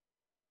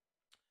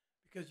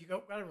 Because you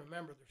got to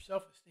remember, their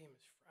self-esteem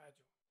is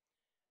fragile.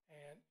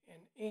 And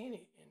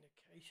any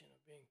indication of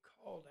being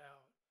called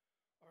out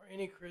or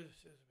any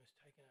criticism is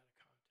taken out of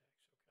context,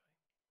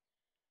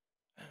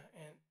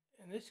 okay?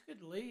 And this could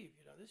leave,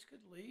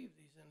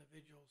 these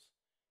individuals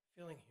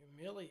feeling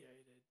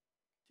humiliated,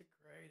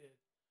 degraded,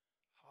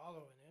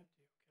 hollow, and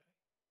empty, okay?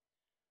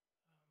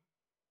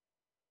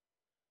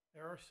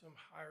 There are some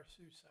higher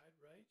suicide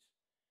rates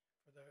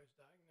for those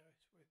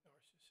diagnosed with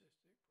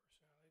narcissistic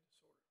personality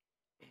disorder.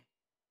 Okay.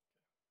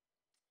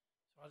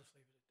 So I'll just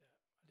leave it at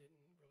that. I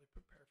didn't really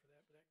prepare for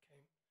that, but that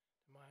came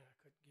to mind. I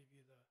couldn't give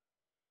you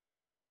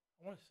I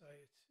want to say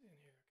it's in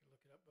here. I can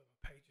look it up, but my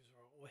pages are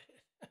all wet.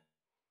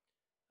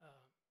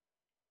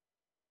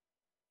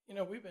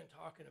 We've been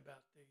talking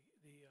about the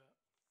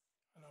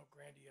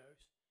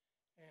grandiose,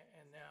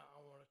 and now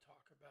I want to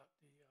talk about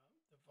the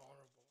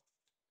vulnerable,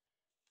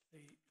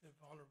 the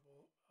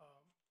vulnerable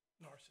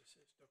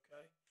narcissist.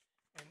 Okay,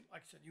 and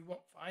like I said, you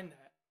won't find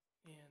that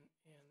in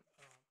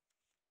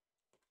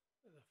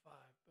the 5,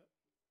 but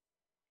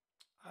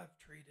I've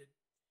treated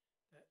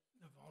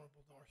the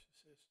vulnerable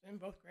narcissist and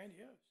both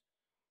grandiose.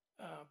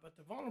 But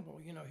the vulnerable,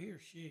 he or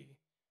she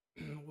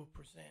will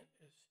present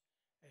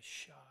as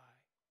shy,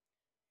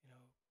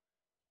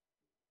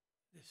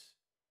 this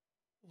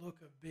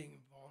look of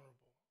being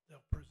vulnerable.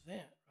 They'll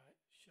present,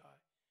 right, shy,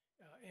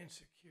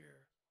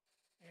 insecure,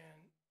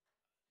 and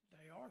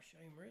they are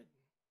shame-ridden.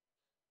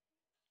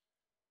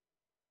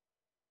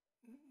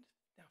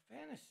 Now,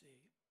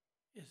 fantasy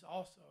is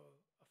also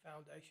a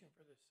foundation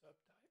for this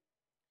subtype.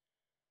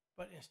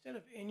 But instead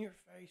of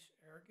in-your-face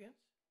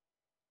arrogance,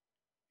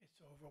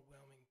 it's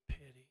overwhelming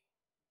pity.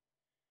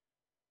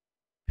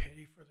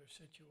 Pity for their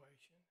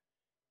situation,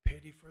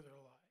 pity for their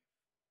life,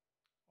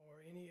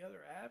 or any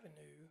other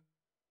avenue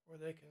where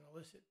they can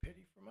elicit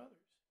pity from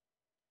others.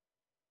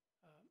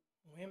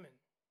 Women,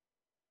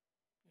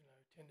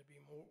 tend to be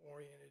more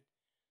oriented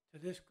to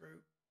this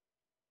group.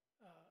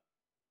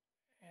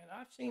 And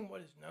I've seen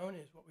what is known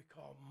as what we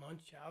call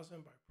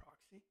Munchausen by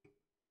proxy,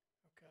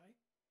 okay?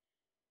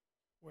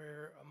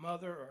 Where a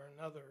mother or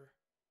another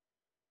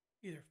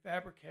either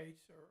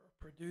fabricates or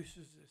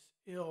produces this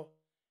ill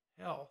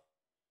health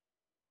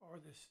or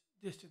this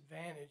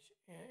disadvantage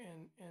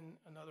in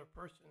another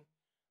person,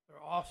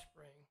 their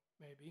offspring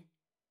maybe,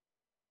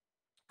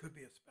 could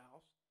be a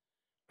spouse,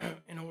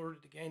 in order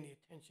to gain the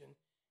attention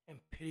and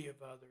pity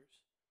of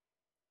others.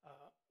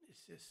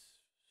 It's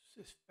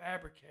this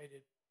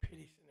fabricated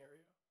pity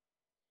scenario.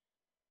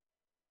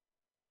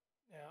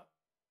 Now,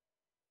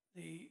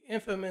 the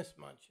infamous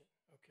Munchen,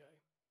 okay,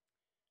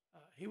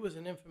 he was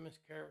an infamous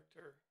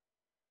character.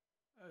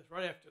 It was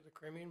right after the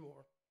Crimean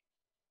War,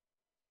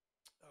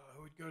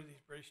 who would go to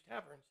these British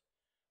taverns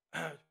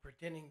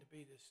pretending to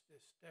be this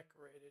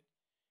decorated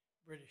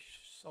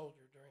British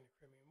soldier during the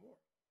Crimean War.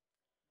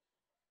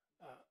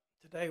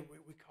 Today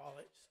we call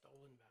it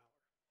stolen valor.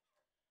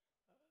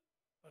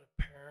 But a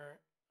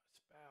parent, a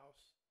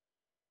spouse,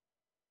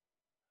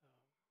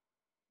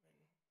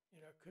 and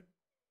could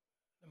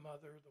the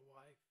mother, the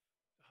wife,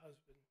 the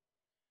husband,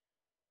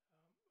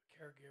 a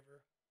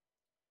caregiver,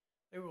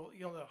 they will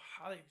they'll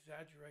highly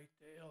exaggerate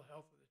the ill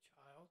health of the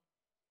child,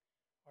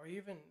 or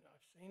even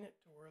I've seen it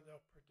to where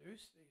they'll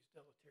produce these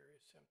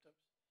deleterious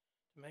symptoms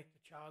to make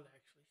the child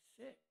actually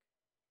sick.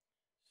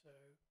 So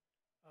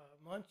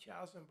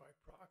Munchausen by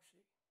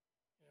proxy,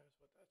 is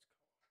what that's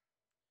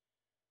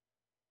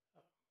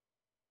called.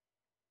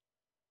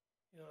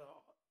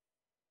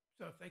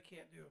 So if they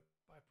can't do it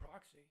by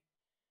proxy,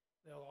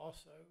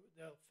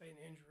 they'll feign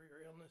injury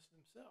or illness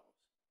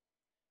themselves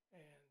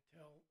and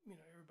tell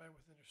everybody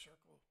within their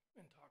circle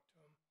and talk to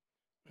them,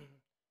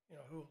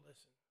 who will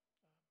listen.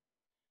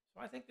 So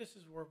I think this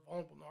is where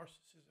vulnerable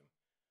narcissism,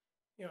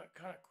 it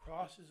kind of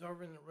crosses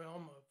over in the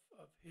realm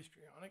of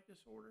histrionic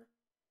disorder.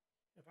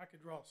 If I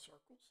could draw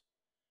circles,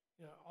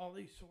 all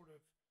these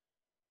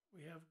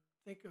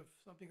think of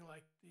something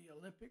like the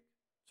Olympic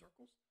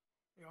circles.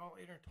 They all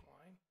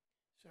intertwine.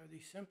 So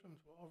these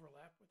symptoms will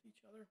overlap with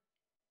each other.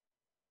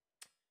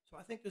 So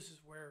I think this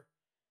is where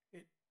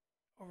it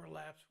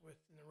overlaps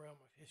with in the realm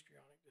of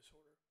histrionic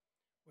disorder,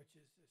 which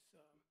is this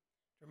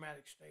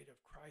dramatic state of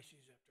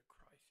crises after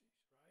crises,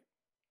 right?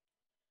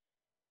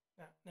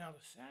 Now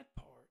the sad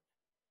part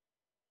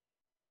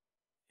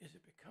is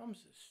it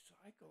becomes this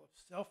cycle of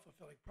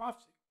self-fulfilling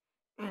prophecy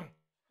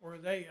where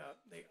they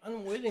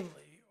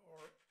unwittingly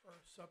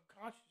or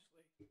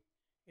subconsciously,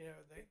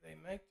 they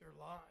make their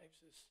lives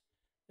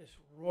this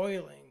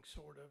roiling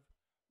sort of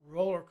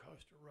roller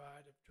coaster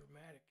ride of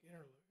dramatic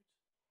interludes.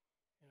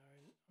 And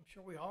I'm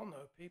sure we all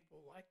know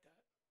people like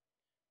that,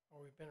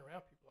 or we've been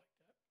around people like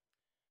that.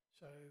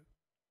 So,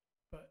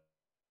 but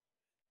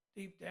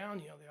deep down,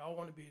 they all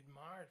want to be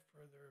admired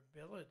for their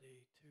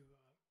ability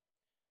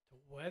to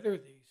weather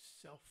these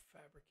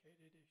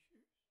self-fabricated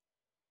issues,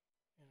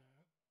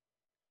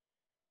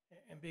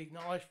 and be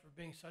acknowledged for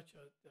being such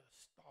a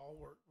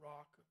stalwart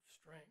rock of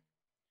strength.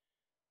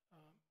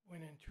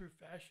 When in true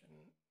fashion,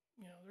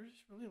 they're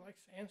just really like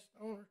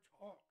sandstone or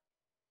chalk.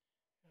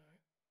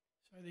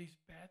 So these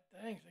bad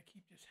things, they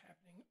keep just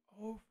happening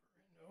over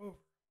and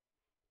over.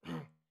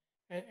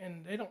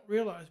 and they don't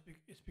realize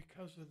it's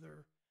because of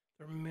their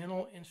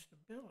mental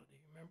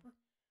instability. Remember?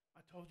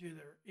 I told you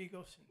they're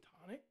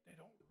egocentric. They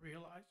don't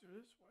realize they're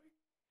this way.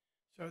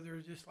 So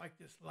they're just like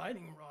this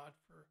lightning rod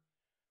for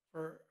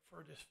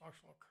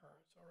dysfunctional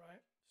occurrence, all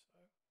right?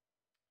 So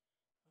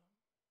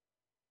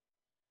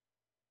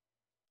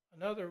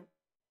another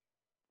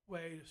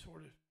way to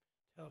sort of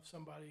tell if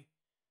somebody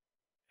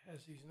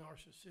has these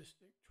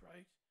narcissistic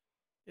traits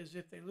is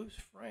if they lose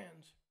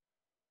friends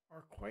or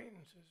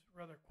acquaintances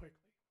rather quickly.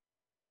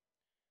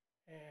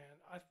 And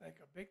I think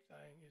a big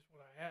thing is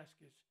what I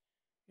ask is,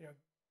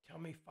 tell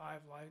me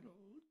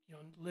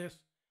list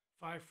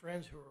 5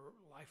 friends who are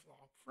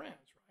lifelong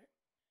friends, right?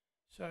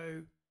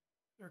 So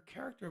they're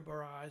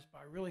characterized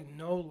by really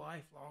no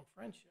lifelong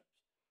friendships.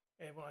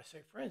 And when I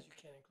say friends, you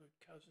can't include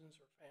cousins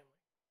or family.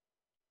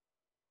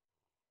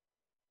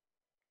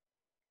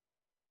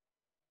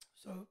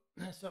 So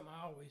that's something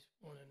I always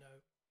want to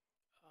know.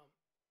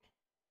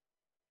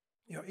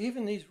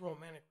 Even these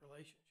romantic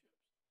relationships,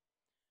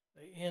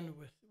 they end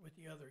with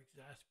the other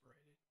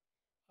exasperated,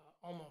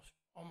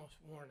 almost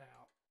worn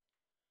out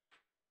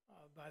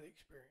by the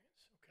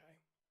experience. Okay.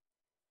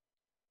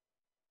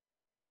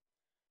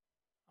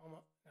 I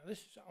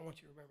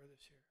want you to remember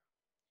this here.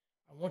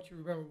 I want you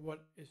to remember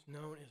what is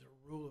known as a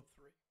rule of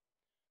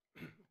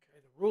 3. Okay,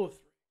 the rule of 3.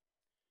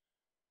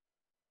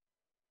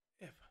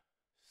 If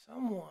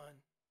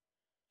someone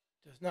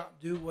does not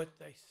do what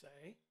they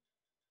say,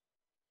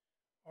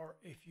 or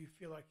if you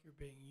feel like you're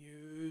being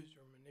used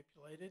or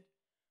manipulated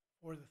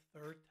for the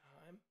 3rd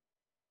time,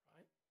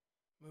 right?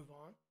 Move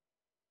on.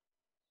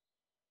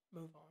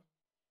 Move on.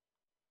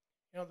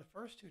 The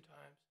first 2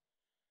 times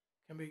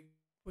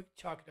we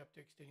chalk it up to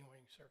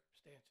extenuating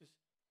circumstances,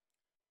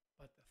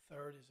 but the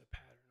 3rd is a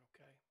pattern,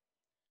 okay?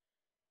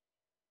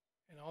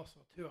 And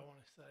also, too, I want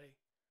to say,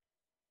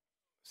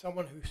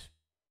 someone who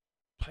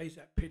plays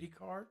that pity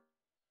card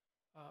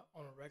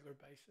on a regular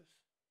basis,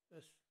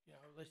 let's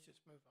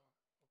just move on.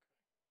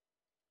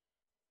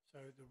 Okay. So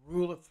the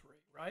rule of 3,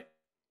 right?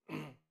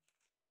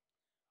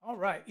 All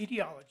right,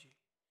 etiology.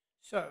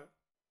 So,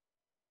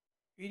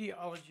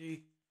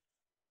 etiology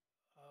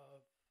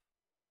of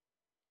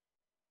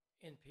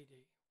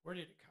NPD. Where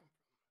did it come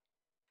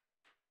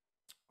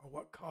from? Or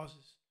what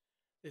causes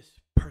this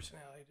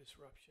personality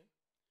disruption?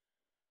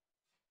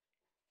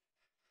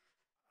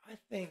 I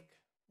think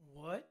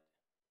what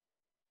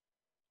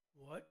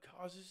what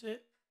causes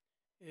it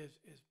is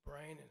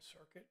brain and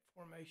circuit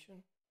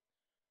formation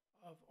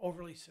of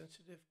overly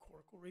sensitive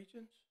cortical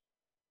regions.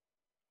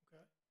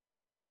 Okay.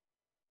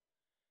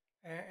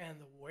 And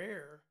the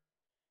where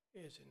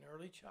is in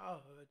early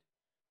childhood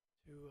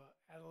to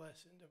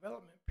adolescent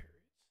development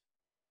periods.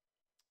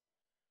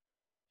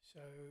 So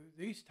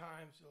these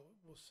times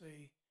we'll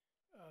see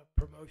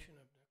promotion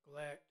of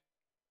neglect,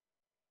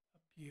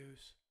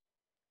 abuse,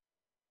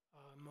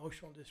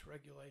 emotional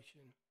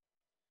dysregulation,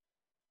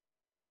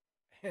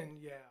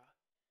 and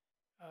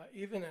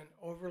even an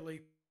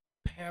overly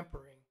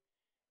pampering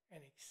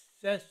and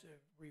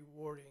excessive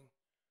rewarding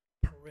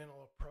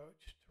parental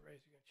approach to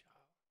raising a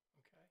child.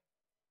 Okay.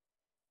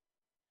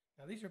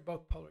 Now these are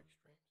both polar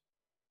extremes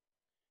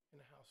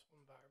in a household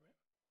environment,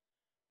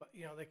 but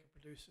they can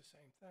produce the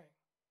same thing,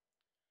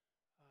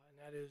 and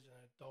that is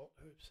an adult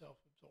who is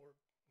self-absorbed.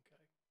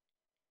 Okay.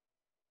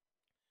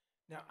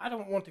 Now I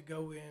don't want to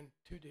go in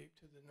too deep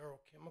to the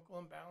neurochemical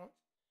imbalance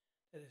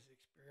that is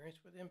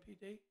experienced with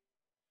NPD,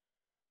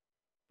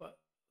 but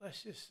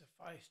let's just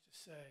suffice to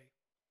say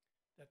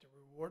that the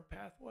reward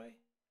pathway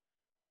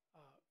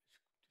is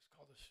just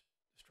called the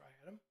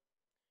striatum,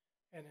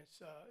 and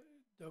its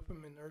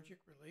dopaminergic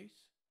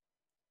release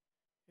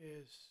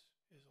is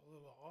a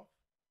little off.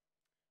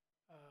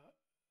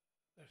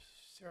 The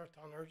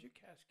serotonergic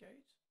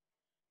cascades,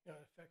 it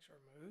affects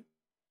our mood.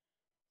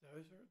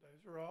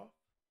 Those are off.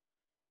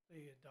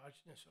 The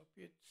endogenous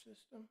opiate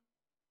system,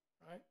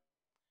 right?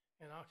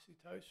 And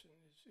oxytocin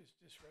is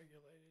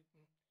dysregulated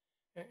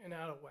and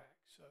out of whack.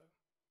 So,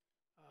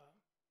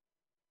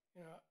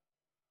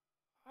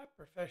 I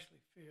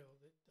professionally feel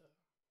that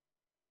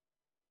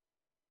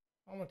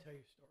I want to tell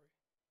you a story.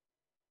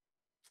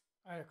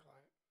 I had a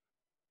client,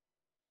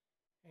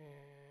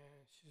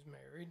 and she's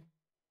married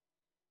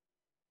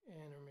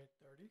in her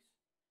mid-30s,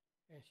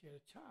 and she had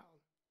a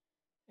child.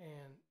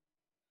 And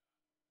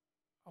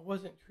I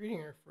wasn't treating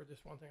her for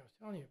this one thing I was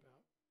telling you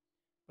about,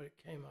 but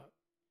it came up.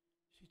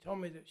 She told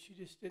me that she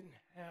just didn't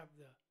have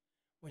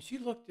when she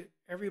looked at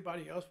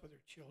everybody else with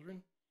their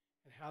children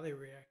and how they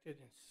reacted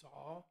and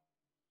saw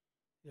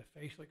the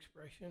facial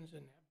expressions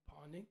and that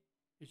bonding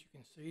that you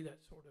can see,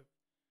 that sort of,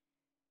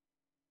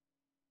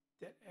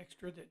 that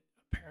extra that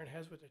a parent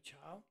has with a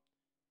child.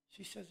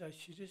 She says that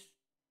she just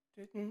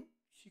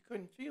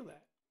couldn't feel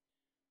that.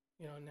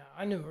 Now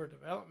I knew her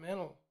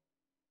developmental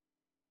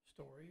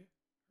story,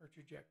 her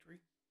trajectory,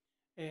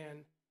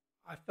 and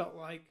I felt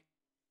like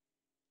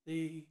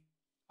the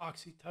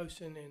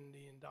oxytocin in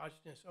the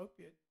endogenous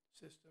opiate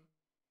system,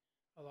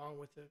 along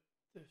with the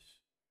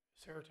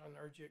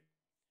serotonergic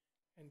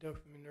and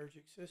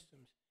dopaminergic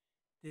systems,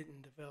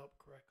 didn't develop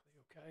correctly,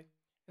 okay?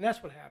 And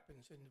that's what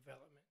happens in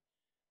development.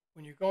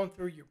 When you're going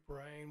through, your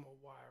brain will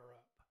wire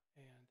up,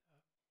 and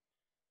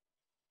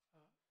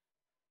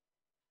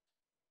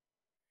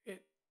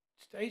it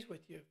stays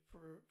with you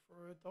for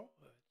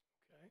adulthood,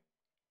 okay?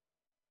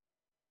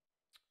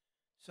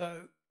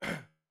 So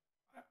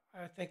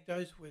I think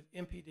those with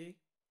NPD,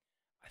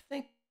 I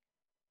think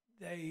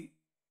they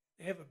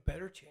have a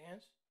better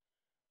chance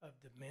of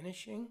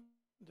diminishing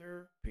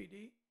their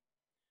PD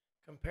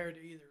compared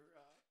to either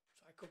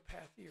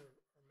psychopathy or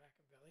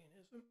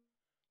Machiavellianism,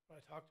 what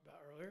I talked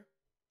about earlier.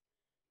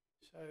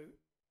 So,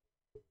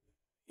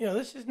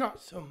 this is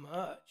not so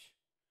much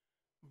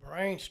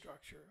brain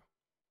structure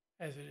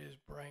as it is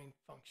brain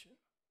function.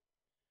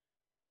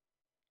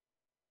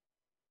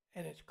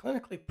 And it's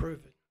clinically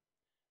proven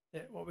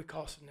that what we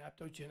call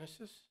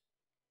synaptogenesis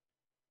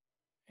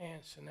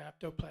and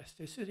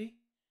synaptoplasticity,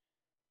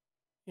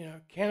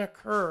 can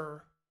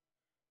occur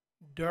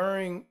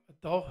during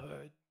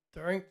adulthood,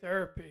 during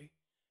therapy,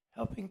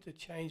 helping to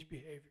change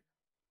behavior.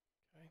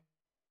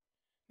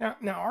 Okay.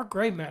 Now our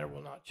gray matter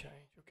will not change.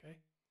 Okay,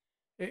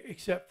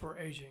 except for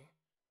aging.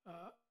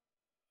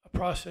 A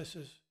process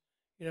is,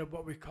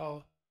 what we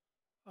call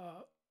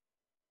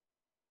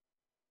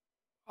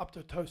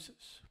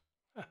apoptosis.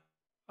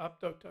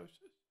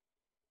 Apoptosis.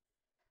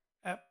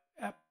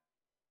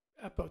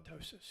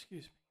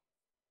 Excuse me.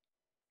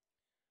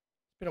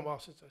 It's been a while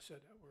since I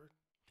said that word.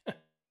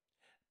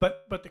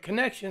 But the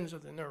connections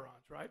of the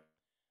neurons, right?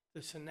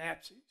 The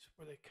synapses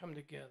where they come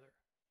together.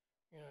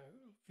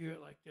 View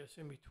it like this: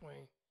 in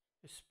between,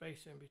 the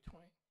space in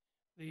between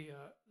the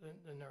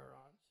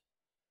neurons.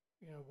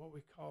 What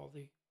we call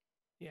the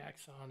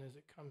axon as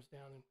it comes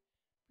down,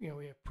 and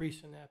we have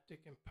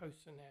presynaptic and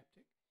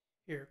postsynaptic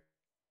here.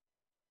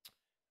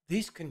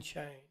 These can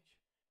change.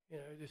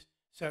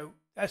 So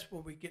that's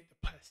where we get the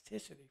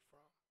plasticity from.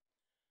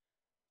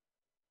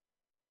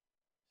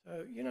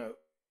 So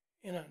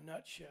in a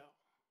nutshell,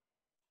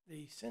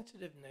 the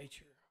sensitive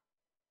nature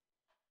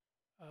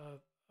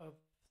of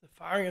the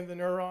firing of the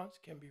neurons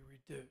can be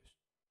reduced.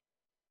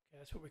 Okay,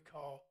 that's what we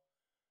call,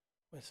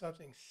 when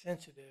something's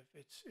sensitive,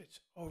 it's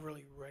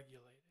overly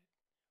regulated,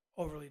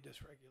 overly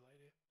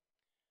dysregulated,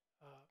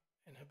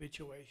 and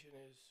habituation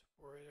is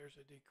where there's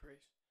a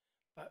decrease.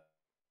 But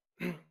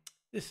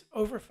this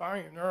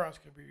overfiring of neurons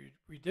can be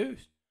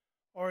reduced,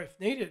 or if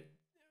needed,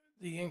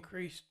 we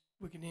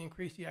can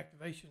increase the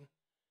activation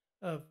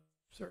of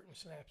certain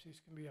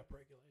synapses can be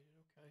upregulated.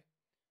 Okay,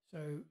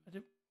 so I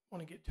didn't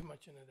want to get too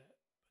much into that,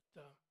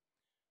 but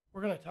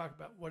we're going to talk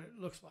about what it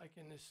looks like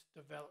in this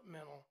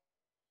developmental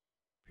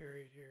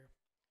period here,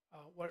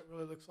 what it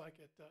really looks like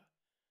at the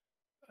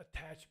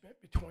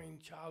attachment between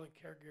child and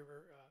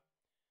caregiver,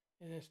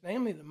 and it's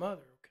namely the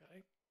mother.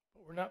 Okay,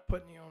 but we're not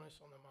putting the onus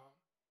on the mom.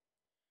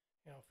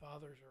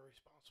 Fathers are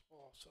responsible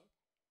also.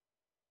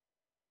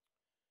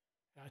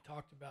 And I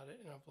talked about it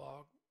in a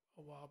vlog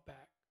a while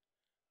back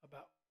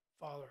about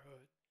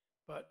fatherhood.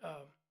 But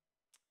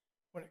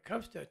when it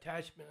comes to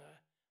attachment,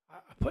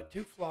 I put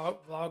two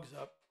vlogs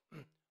up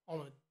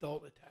on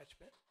adult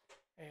attachment.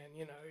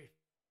 And,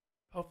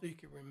 hopefully you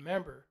can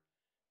remember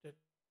that,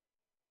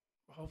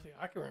 hopefully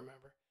I can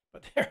remember,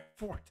 but there are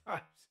 4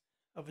 types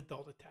of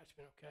adult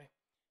attachment, okay?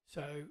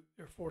 So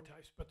there are 4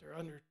 types, but they're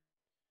under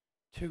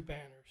 2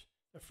 banners.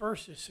 The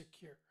first is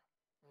secure,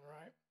 all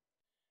right?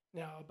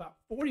 Now, about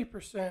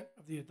 40%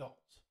 of the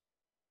adults,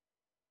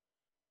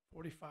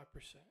 45%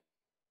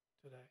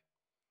 today,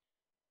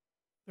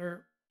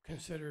 they're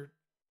considered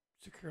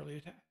securely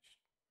attached,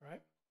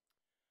 right?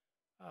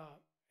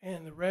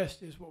 And the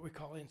rest is what we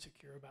call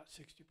insecure, about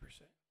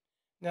 60%.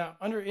 Now,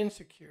 under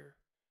insecure,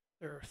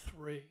 there are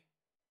 3.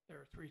 There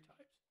are 3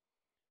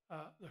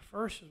 types. The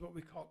first is what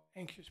we call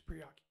anxious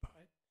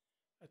preoccupied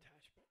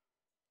attachment.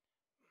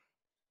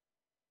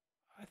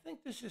 I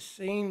think this is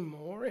seen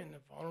more in the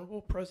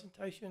vulnerable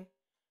presentation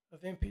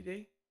of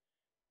NPD,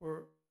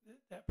 where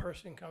that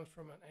person comes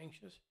from an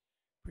anxious,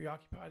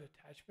 preoccupied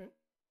attachment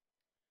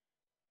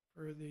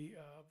for the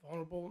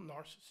vulnerable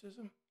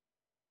narcissism.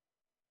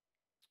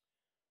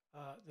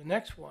 The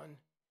next one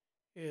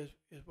is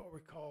what we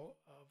call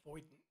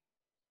avoidant,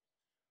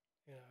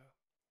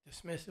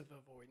 dismissive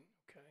avoidant,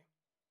 okay?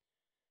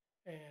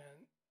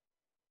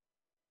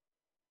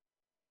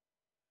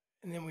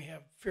 And then we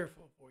have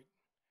fearful avoidant.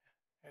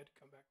 I had to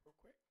come back real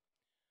quick.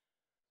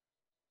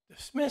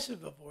 Dismissive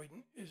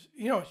avoidant is,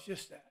 it's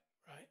just that,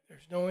 right?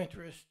 There's no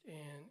interest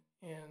in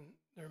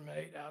their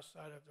mate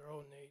outside of their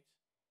own needs.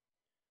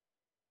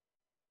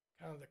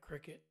 Kind of the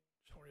cricket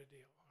sort of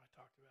deal I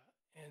talked about.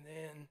 And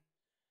then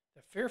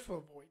the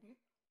fearful avoidant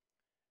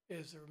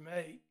is their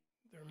mate.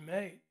 Their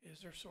mate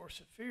is their source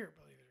of fear,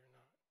 believe it or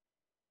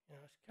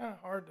not. It's kind of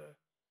hard to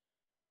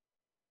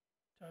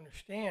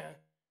understand,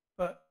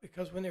 but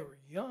because when they were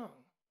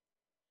young,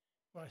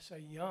 when I say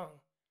young,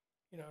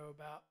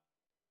 about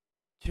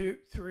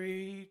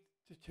 3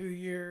 to 2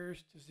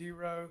 years to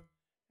 0,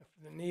 and for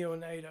the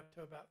neonate up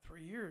to about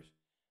 3 years,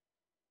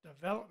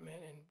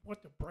 development and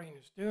what the brain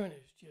is doing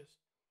is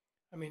just,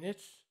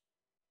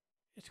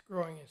 it's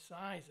growing in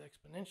size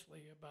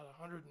exponentially, about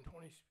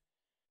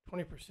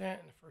 20%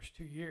 in the first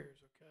 2 years,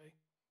 okay?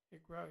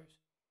 It grows.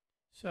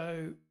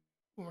 So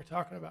when we're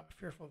talking about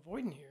fearful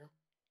avoidant here,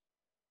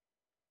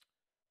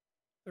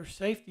 their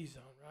safety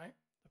zone, right?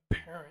 The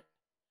parent.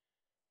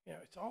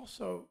 It's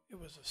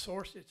a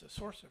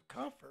source of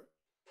comfort,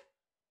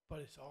 but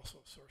it's also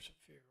a source of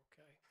fear,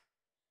 okay?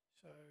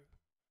 So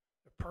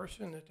the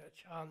person that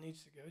child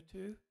needs to go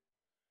to,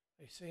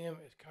 they see him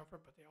as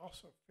comfort, but they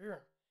also fear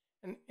him.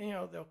 And,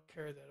 they'll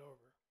carry that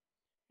over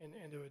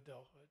into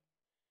adulthood.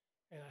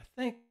 And I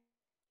think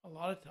a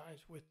lot of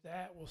times with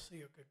that, we'll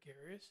see a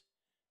gregarious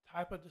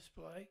type of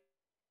display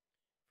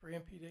for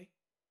NPD.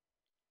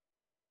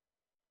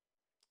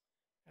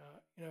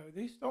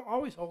 These don't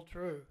always hold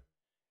true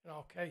in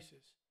all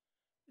cases.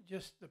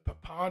 Just the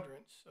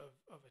preponderance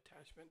of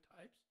attachment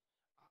types,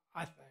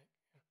 I think.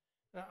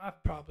 Now,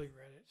 I've probably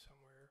read it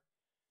somewhere.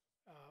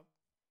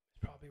 It's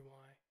probably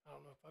why. I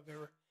don't know if I've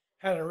ever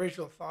had an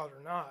original thought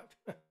or not.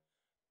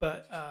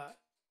 But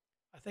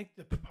I think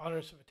the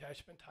preponderance of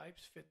attachment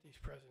types fit these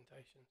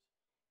presentations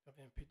of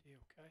NPD,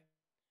 okay?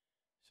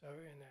 So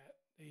in that,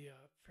 the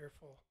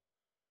fearful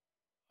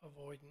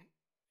avoidant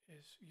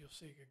is, you'll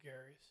see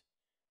gregarious.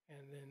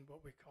 And then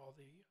what we call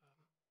the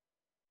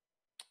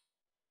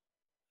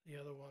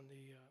other one,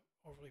 the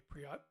overly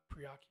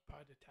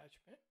preoccupied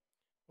attachment,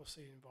 we'll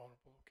see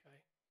invulnerable,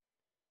 okay?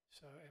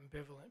 So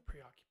ambivalent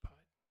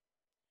preoccupied.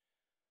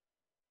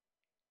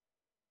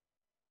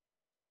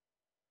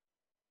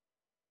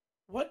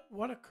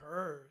 What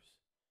occurs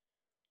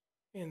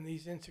in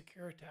these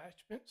insecure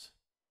attachments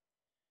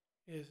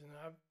is, and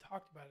I've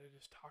talked about it,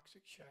 is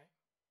toxic shame,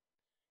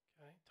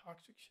 okay?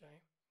 Toxic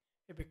shame.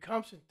 It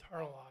becomes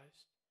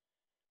internalized.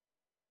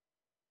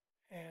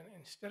 And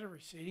instead of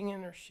receding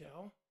in their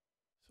shell,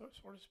 so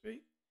to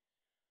speak,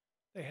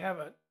 they have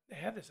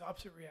this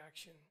opposite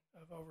reaction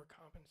of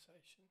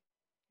overcompensation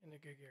in the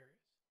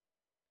gregarious.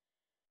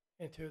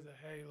 Into the,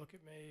 hey, look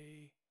at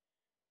me,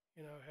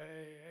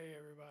 hey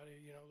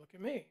everybody, look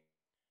at me.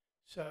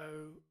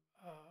 So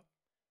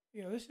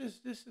this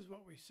is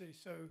what we see.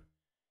 So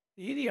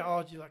the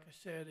etiology, like I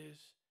said,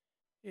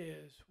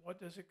 is what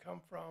does it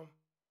come from?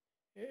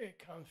 It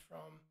comes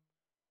from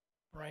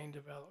brain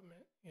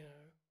development,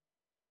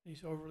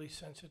 these overly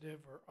sensitive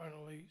or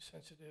unduly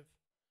sensitive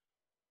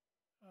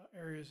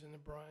areas in the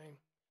brain.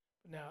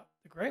 But now,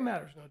 the gray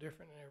matter is no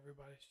different than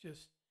everybody. It's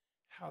just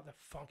how the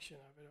function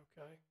of it,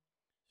 okay?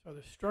 So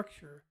the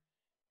structure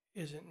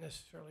isn't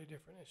necessarily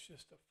different. It's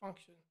just a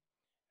function,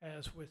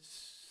 as with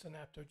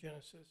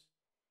synaptogenesis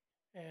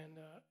and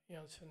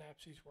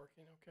synapses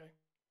working okay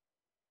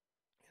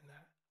in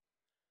that.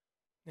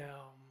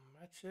 Now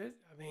that's it.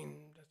 I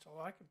mean, that's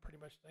all I can pretty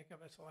much think of.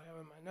 That's all I have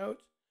in my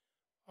notes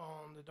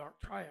on the Dark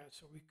Triad.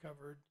 So we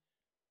covered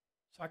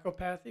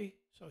psychopathy,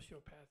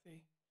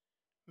 sociopathy,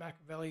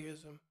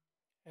 Machiavellism,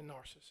 and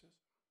narcissism.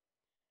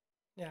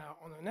 Now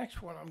on the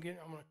next one, I'm going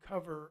to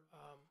cover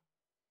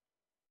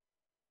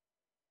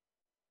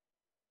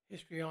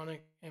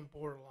histrionic and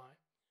borderline.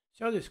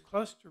 So this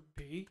cluster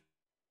B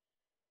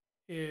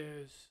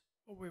is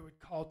what we would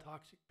call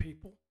toxic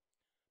people,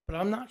 but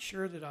I'm not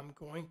sure that I'm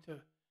going to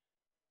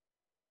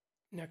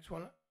next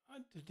one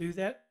to do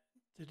that,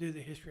 to do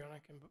the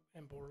histrionic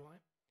and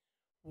borderline.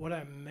 What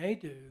I may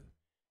do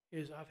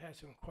is I've had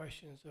some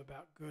questions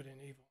about good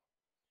and evil,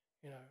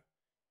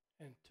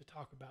 and to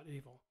talk about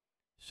evil.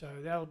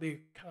 So that'll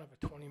be kind of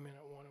a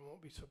 20-minute one. It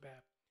won't be so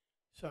bad.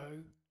 So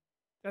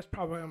that's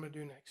probably what I'm going to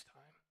do next time.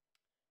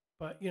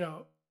 But,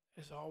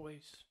 as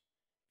always,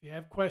 if you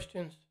have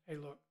questions, hey,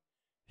 look,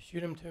 shoot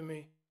them to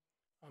me.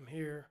 I'm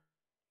here.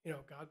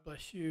 God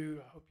bless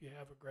you. I hope you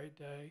have a great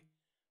day,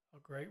 a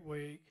great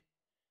week.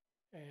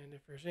 And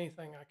if there's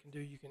anything I can do,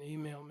 you can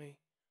email me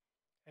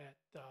at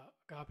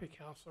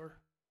agapecounselor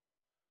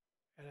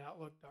at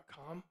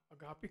outlook.com,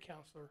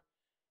 agapecounselor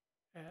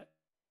at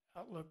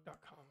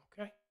outlook.com,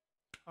 okay?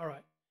 All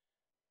right.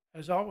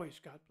 As always,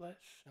 God bless,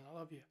 and I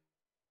love you.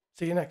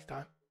 See you next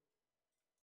time.